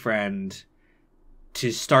boyfriend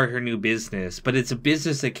to start her new business, but it's a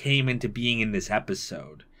business that came into being in this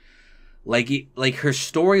episode. Like her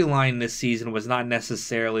storyline this season was not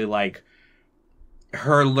necessarily like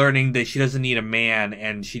her learning that she doesn't need a man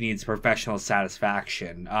and she needs professional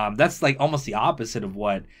satisfaction. That's like almost the opposite of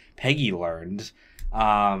what Peggy learned.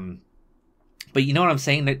 But you know what I'm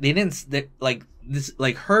saying? That they didn't, like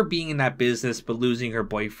her being in that business but losing her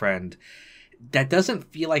boyfriend, that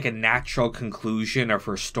doesn't feel like a natural conclusion of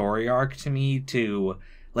her story arc to me. To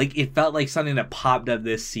like, it felt like something that popped up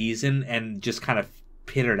this season and just kind of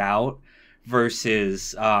pittered out,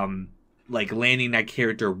 versus like landing that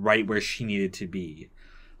character right where she needed to be.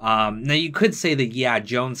 Now you could say that, yeah,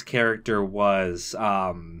 Joan's character was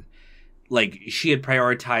like, she had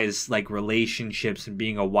prioritized like relationships and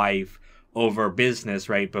being a wife over business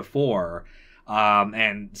right before.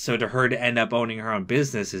 And so to her to end up owning her own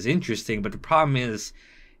business is interesting, but the problem is,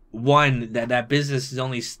 one, that business has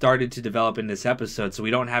only started to develop in this episode, so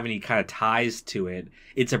we don't have any kind of ties to it.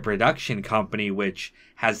 It's a production company, which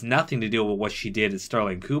has nothing to do with what she did at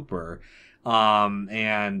Sterling Cooper.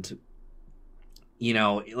 And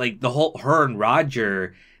like the whole, her and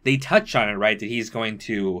Roger, they touch on it, right? That he's going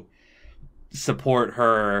to support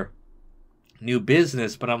her new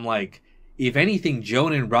business, but I'm like, if anything,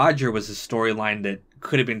 Joan and Roger was a storyline that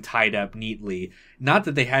could have been tied up neatly. Not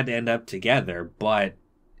that they had to end up together, but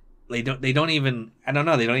they don't even, I don't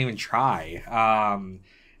know, they don't even try.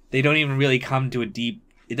 They don't even really come to a deep,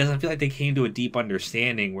 it doesn't feel like they came to a deep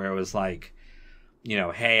understanding where it was like, you know,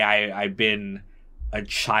 hey, I've been a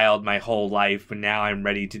child my whole life, but now I'm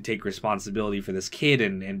ready to take responsibility for this kid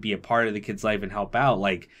and be a part of the kid's life and help out.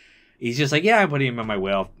 Like, he's just like, yeah, I'm putting him in my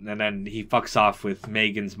will. And then he fucks off with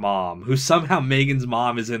Megan's mom, who somehow Megan's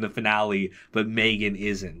mom is in the finale, but Megan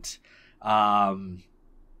isn't.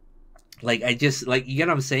 Like, I just, like, you get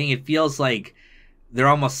what I'm saying? It feels like they're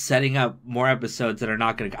almost setting up more episodes that are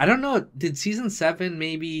not going to, I don't know, did season 7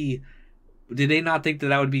 maybe, did they not think that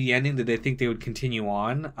that would be the ending? Did they think they would continue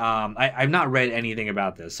on? I've not read anything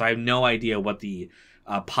about this, so I have no idea what the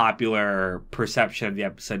popular perception of the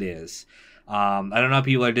episode is. I don't know if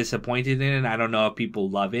people are disappointed in it. I don't know if people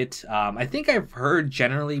love it. I think I've heard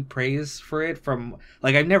generally praise for it from,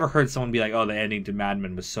 like, I've never heard someone be like, oh, the ending to Mad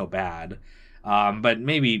Men was so bad. But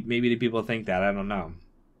maybe the people think that. I don't know.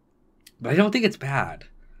 But I don't think it's bad.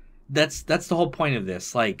 That's the whole point of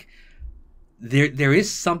this. Like, there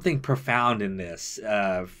is something profound in this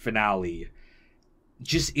finale.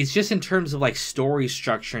 It's just in terms of like story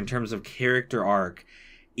structure, in terms of character arc,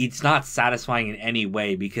 it's not satisfying in any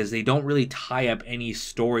way because they don't really tie up any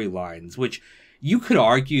storylines, which you could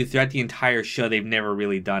argue throughout the entire show they've never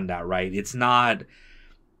really done that, right? It's not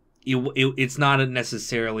it's not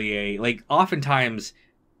necessarily a, like, oftentimes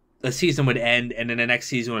a season would end and then the next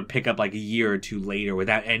season would pick up like a year or two later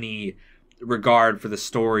without any regard for the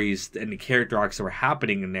stories and the character arcs that were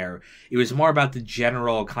happening in there. It was more about the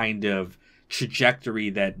general kind of trajectory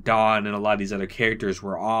that Dawn and a lot of these other characters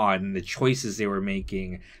were on, and the choices they were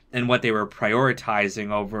making and what they were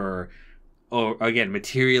prioritizing over, again,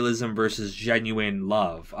 materialism versus genuine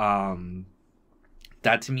love.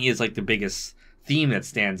 That to me is like the biggest theme that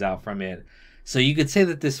stands out from it. So you could say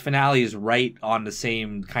that this finale is right on the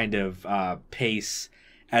same kind of pace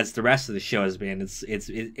as the rest of the show has been.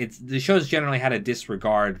 It's the show's generally had a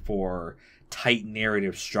disregard for tight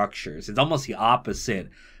narrative structures. It's almost the opposite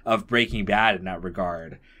of Breaking Bad in that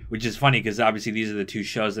regard, which is funny because obviously these are the two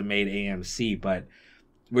shows that made AMC, but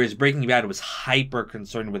whereas Breaking Bad was hyper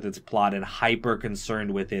concerned with its plot and hyper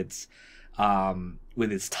concerned with its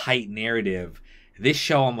tight narrative, this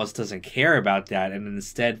show almost doesn't care about that and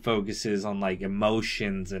instead focuses on like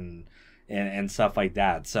emotions and stuff like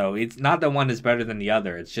that. So it's not that one is better than the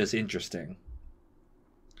other. It's just interesting.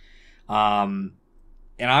 And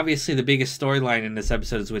obviously the biggest storyline in this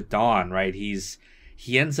episode is with Dawn, right?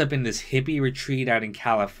 He ends up in this hippie retreat out in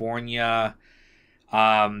California.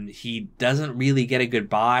 He doesn't really get a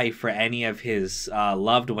goodbye for any of his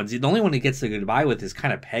loved ones. The only one he gets a goodbye with is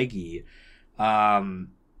kind of Peggy.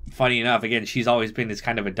 Funny enough, again, she's always been his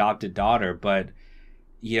kind of adopted daughter, but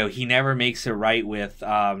you know, he never makes it right with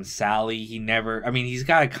Sally. He's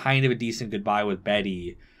got a kind of a decent goodbye with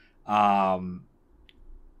Betty.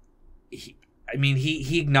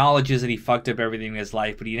 He acknowledges that he fucked up everything in his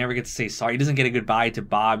life, but he never gets to say sorry. He doesn't get a goodbye to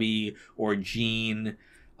Bobby or Jean.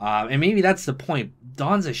 And maybe that's the point.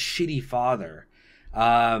 Don's a shitty father.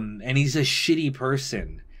 And he's a shitty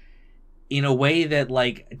person in a way that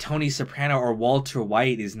like Tony Soprano or Walter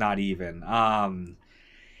White is not even.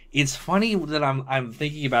 It's funny that I'm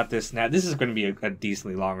thinking about this now. This is going to be a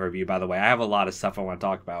decently long review, by the way. I have a lot of stuff I want to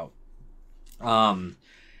talk about.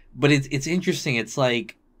 But it's interesting. It's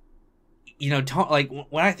like, you know, like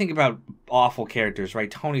when I think about awful characters, right?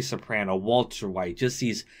 Tony Soprano, Walter White, just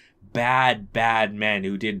these bad men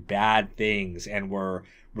who did bad things and were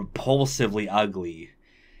repulsively ugly.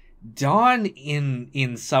 Dawn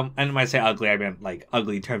in some, and when I say ugly, I meant like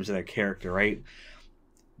ugly in terms of their character, right?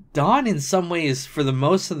 Dawn in some ways for the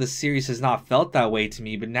most of the series has not felt that way to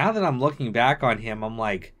me, but now that I'm looking back on him, I'm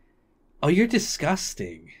like, oh, you're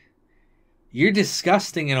disgusting. You're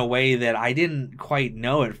disgusting in a way that I didn't quite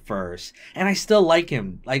know at first. And I still like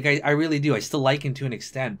him. Like, I really do. I still like him to an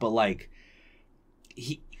extent. But, like,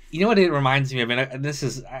 you know what it reminds me of? And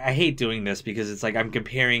I hate doing this because it's like I'm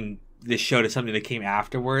comparing this show to something that came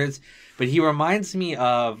afterwards. But he reminds me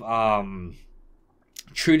of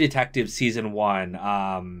True Detective Season 1.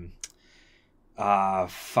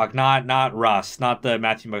 Not Russ. Not the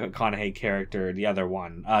Matthew McConaughey character. The other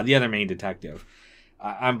one. The other main detective.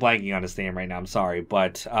 I'm blanking on his name right now. I'm sorry.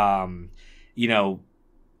 But, you know,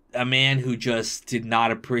 a man who just did not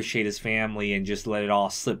appreciate his family and just let it all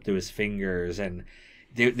slip through his fingers. And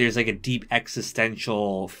there's like a deep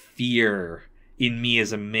existential fear in me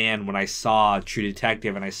as a man when I saw True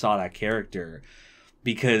Detective and I saw that character.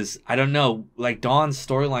 Because, I don't know, like, Dawn's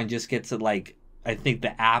storyline just gets at, like, I think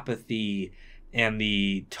the apathy and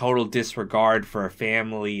the total disregard for a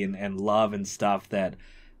family and love and stuff that,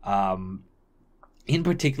 in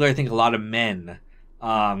particular, I think a lot of men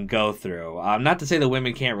go through. Not to say that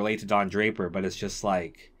women can't relate to Don Draper, but it's just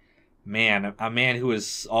like, man, a man who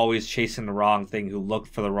was always chasing the wrong thing, who looked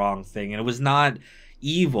for the wrong thing, and it was not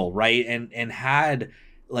evil, right? And had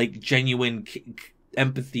like genuine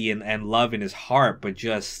empathy and love in his heart, but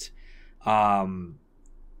just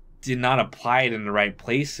did not apply it in the right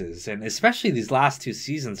places. And especially these last two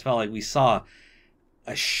seasons felt like we saw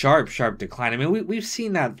a sharp decline. I mean, we've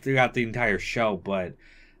seen that throughout the entire show, but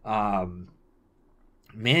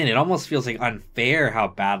man, it almost feels like unfair how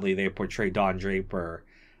badly they portray Don Draper.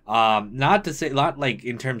 Not to say, not like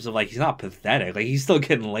in terms of like he's not pathetic, like he's still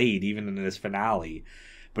getting laid even in this finale,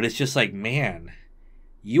 but it's just like, man,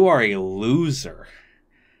 you are a loser.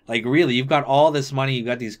 Like, really, you've got all this money, you've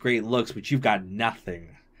got these great looks, but you've got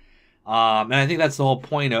nothing. And I think that's the whole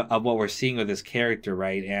point of what we're seeing with this character,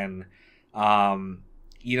 right? And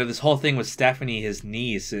you know, this whole thing with Stephanie, his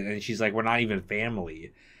niece, and she's like, we're not even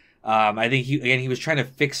family. I think he was trying to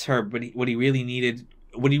fix her, but what he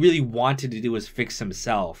really wanted to do was fix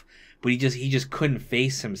himself. But he just couldn't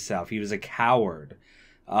face himself. He was a coward.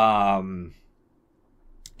 And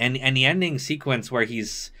the ending sequence where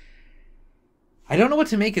I don't know what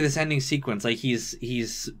to make of this ending sequence. Like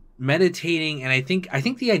he's meditating, and I think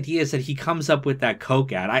the idea is that he comes up with that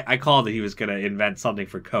Coke ad. I called that he was gonna invent something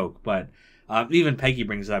for Coke, but even Peggy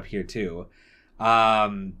brings it up here too.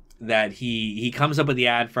 That he comes up with the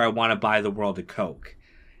ad for "I want to buy the world a Coke."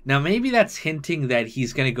 Now maybe that's hinting that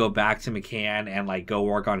he's gonna go back to McCann and like go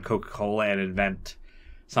work on Coca-Cola and invent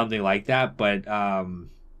something like that. But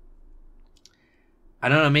I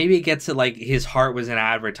don't know. Maybe it gets it like his heart was in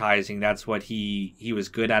advertising. That's what he was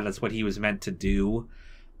good at. That's what he was meant to do.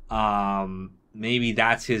 Maybe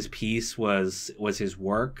that's his piece was his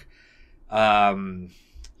work. But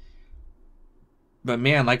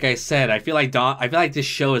man, like I said, I feel like this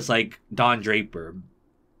show is like Don Draper.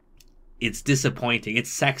 It's disappointing.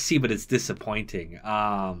 It's sexy, but it's disappointing.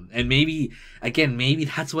 And maybe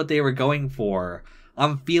that's what they were going for.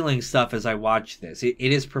 I'm feeling stuff as I watch this. It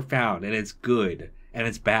is profound, and it's good, and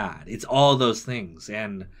it's bad. It's all those things.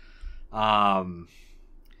 And yeah,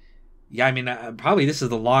 I mean, probably this is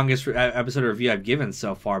the longest episode review I've given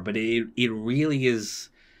so far, but it really is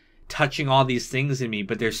touching all these things in me.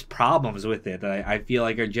 But there's problems with it that I feel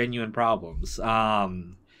like are genuine problems.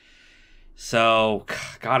 So,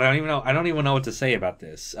 God, I don't even know what to say about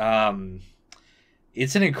this.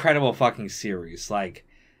 It's an incredible fucking series. Like,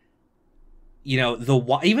 you know,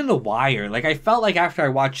 even The Wire. Like, I felt like after I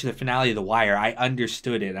watched the finale of The Wire, I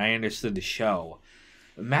understood it. I understood the show.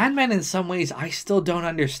 Mad Men, in some ways, I still don't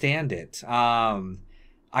understand it.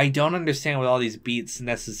 I don't understand what all these beats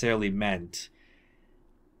necessarily meant.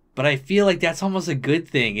 But I feel like that's almost a good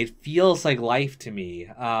thing. It feels like life to me.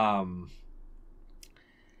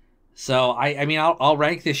 So, I mean, I'll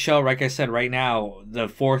rank this show, like I said, right now, the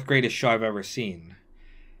fourth greatest show I've ever seen.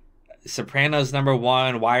 Sopranos number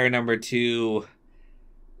 1, Wire number 2,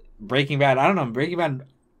 Breaking Bad. I don't know, Breaking Bad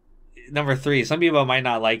number 3. Some people might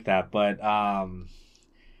not like that, but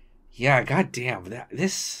yeah, goddamn,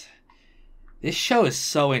 this show is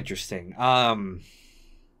so interesting. I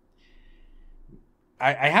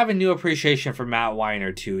have a new appreciation for Matt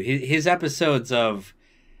Weiner too. His episodes of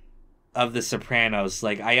The Sopranos,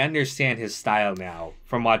 like, I understand his style now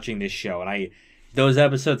from watching this show, and those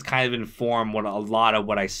episodes kind of inform a lot of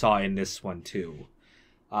what I saw in this one too.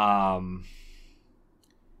 Yeah,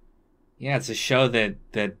 it's a show that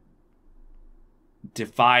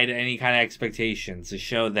defied any kind of expectations. A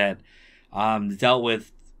show that dealt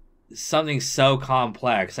with something so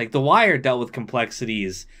complex. Like The Wire dealt with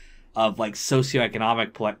complexities of like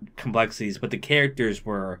socioeconomic complexities, but the characters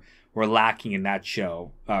were lacking in that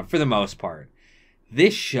show for the most part.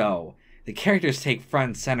 This show, the characters take front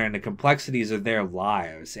and center, and the complexities of their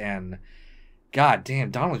lives. And God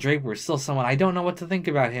damn, Donald Draper is still someone I don't know what to think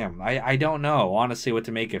about him. I don't know honestly what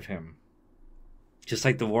to make of him. Just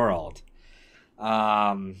like the world.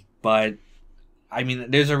 But I mean,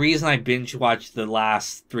 there's a reason I binge watched the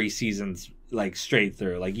last 3 seasons like straight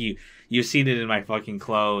through. Like you've seen it in my fucking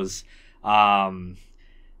clothes.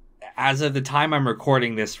 As of the time I'm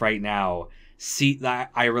recording this right now,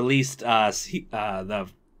 I released the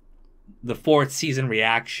 4th season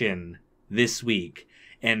reaction this week,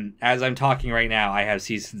 and as I'm talking right now, I have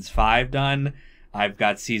seasons 5 done. I've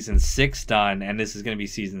got season 6 done, and this is going to be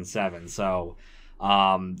season 7. So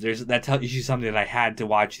that tells you something that I had to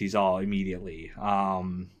watch these all immediately.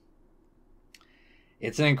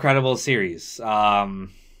 It's an incredible series.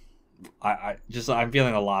 I'm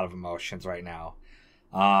feeling a lot of emotions right now.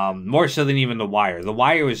 More so than even The Wire. The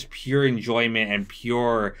Wire was pure enjoyment and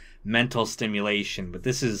pure mental stimulation, but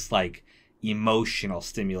this is like emotional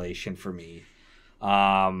stimulation for me.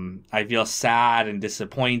 I feel sad and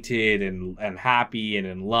disappointed and happy and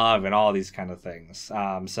in love and all these kind of things.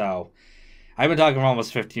 So I've been talking for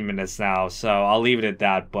almost 15 minutes now, so I'll leave it at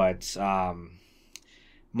that. But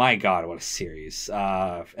my God, what a series!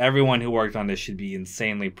 Everyone who worked on this should be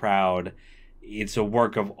insanely proud. It's a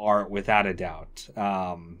work of art without a doubt.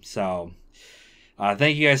 Thank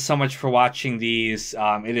you guys so much for watching these.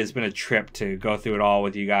 It has been a trip to go through it all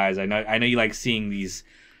with you guys. I know you like seeing these,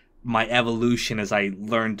 my evolution as I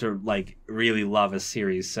learn to like really love a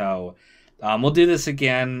series. So we'll do this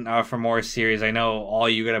again for more series. I know all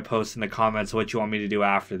you gotta post in the comments what you want me to do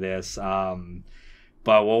after this.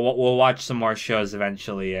 But we'll watch some more shows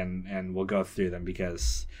eventually, and we'll go through them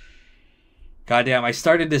because goddamn, I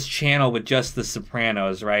started this channel with just The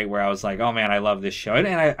Sopranos, right? Where I was like, oh man, I love this show. And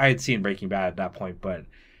I had seen Breaking Bad at that point, but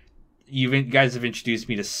you guys have introduced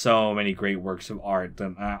me to so many great works of art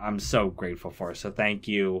that I'm so grateful for. So thank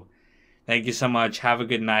you. Thank you so much. Have a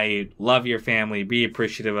good night. Love your family. Be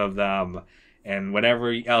appreciative of them. And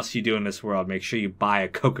whatever else you do in this world, make sure you buy a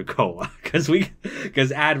Coca-Cola.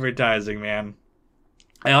 Because advertising, man.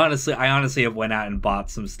 I honestly have went out and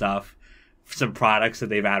bought some stuff, some products that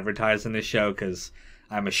they've advertised in this show because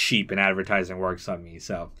I'm a sheep and advertising works on me.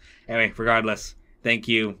 So anyway, regardless, thank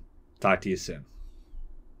you. Talk to you soon.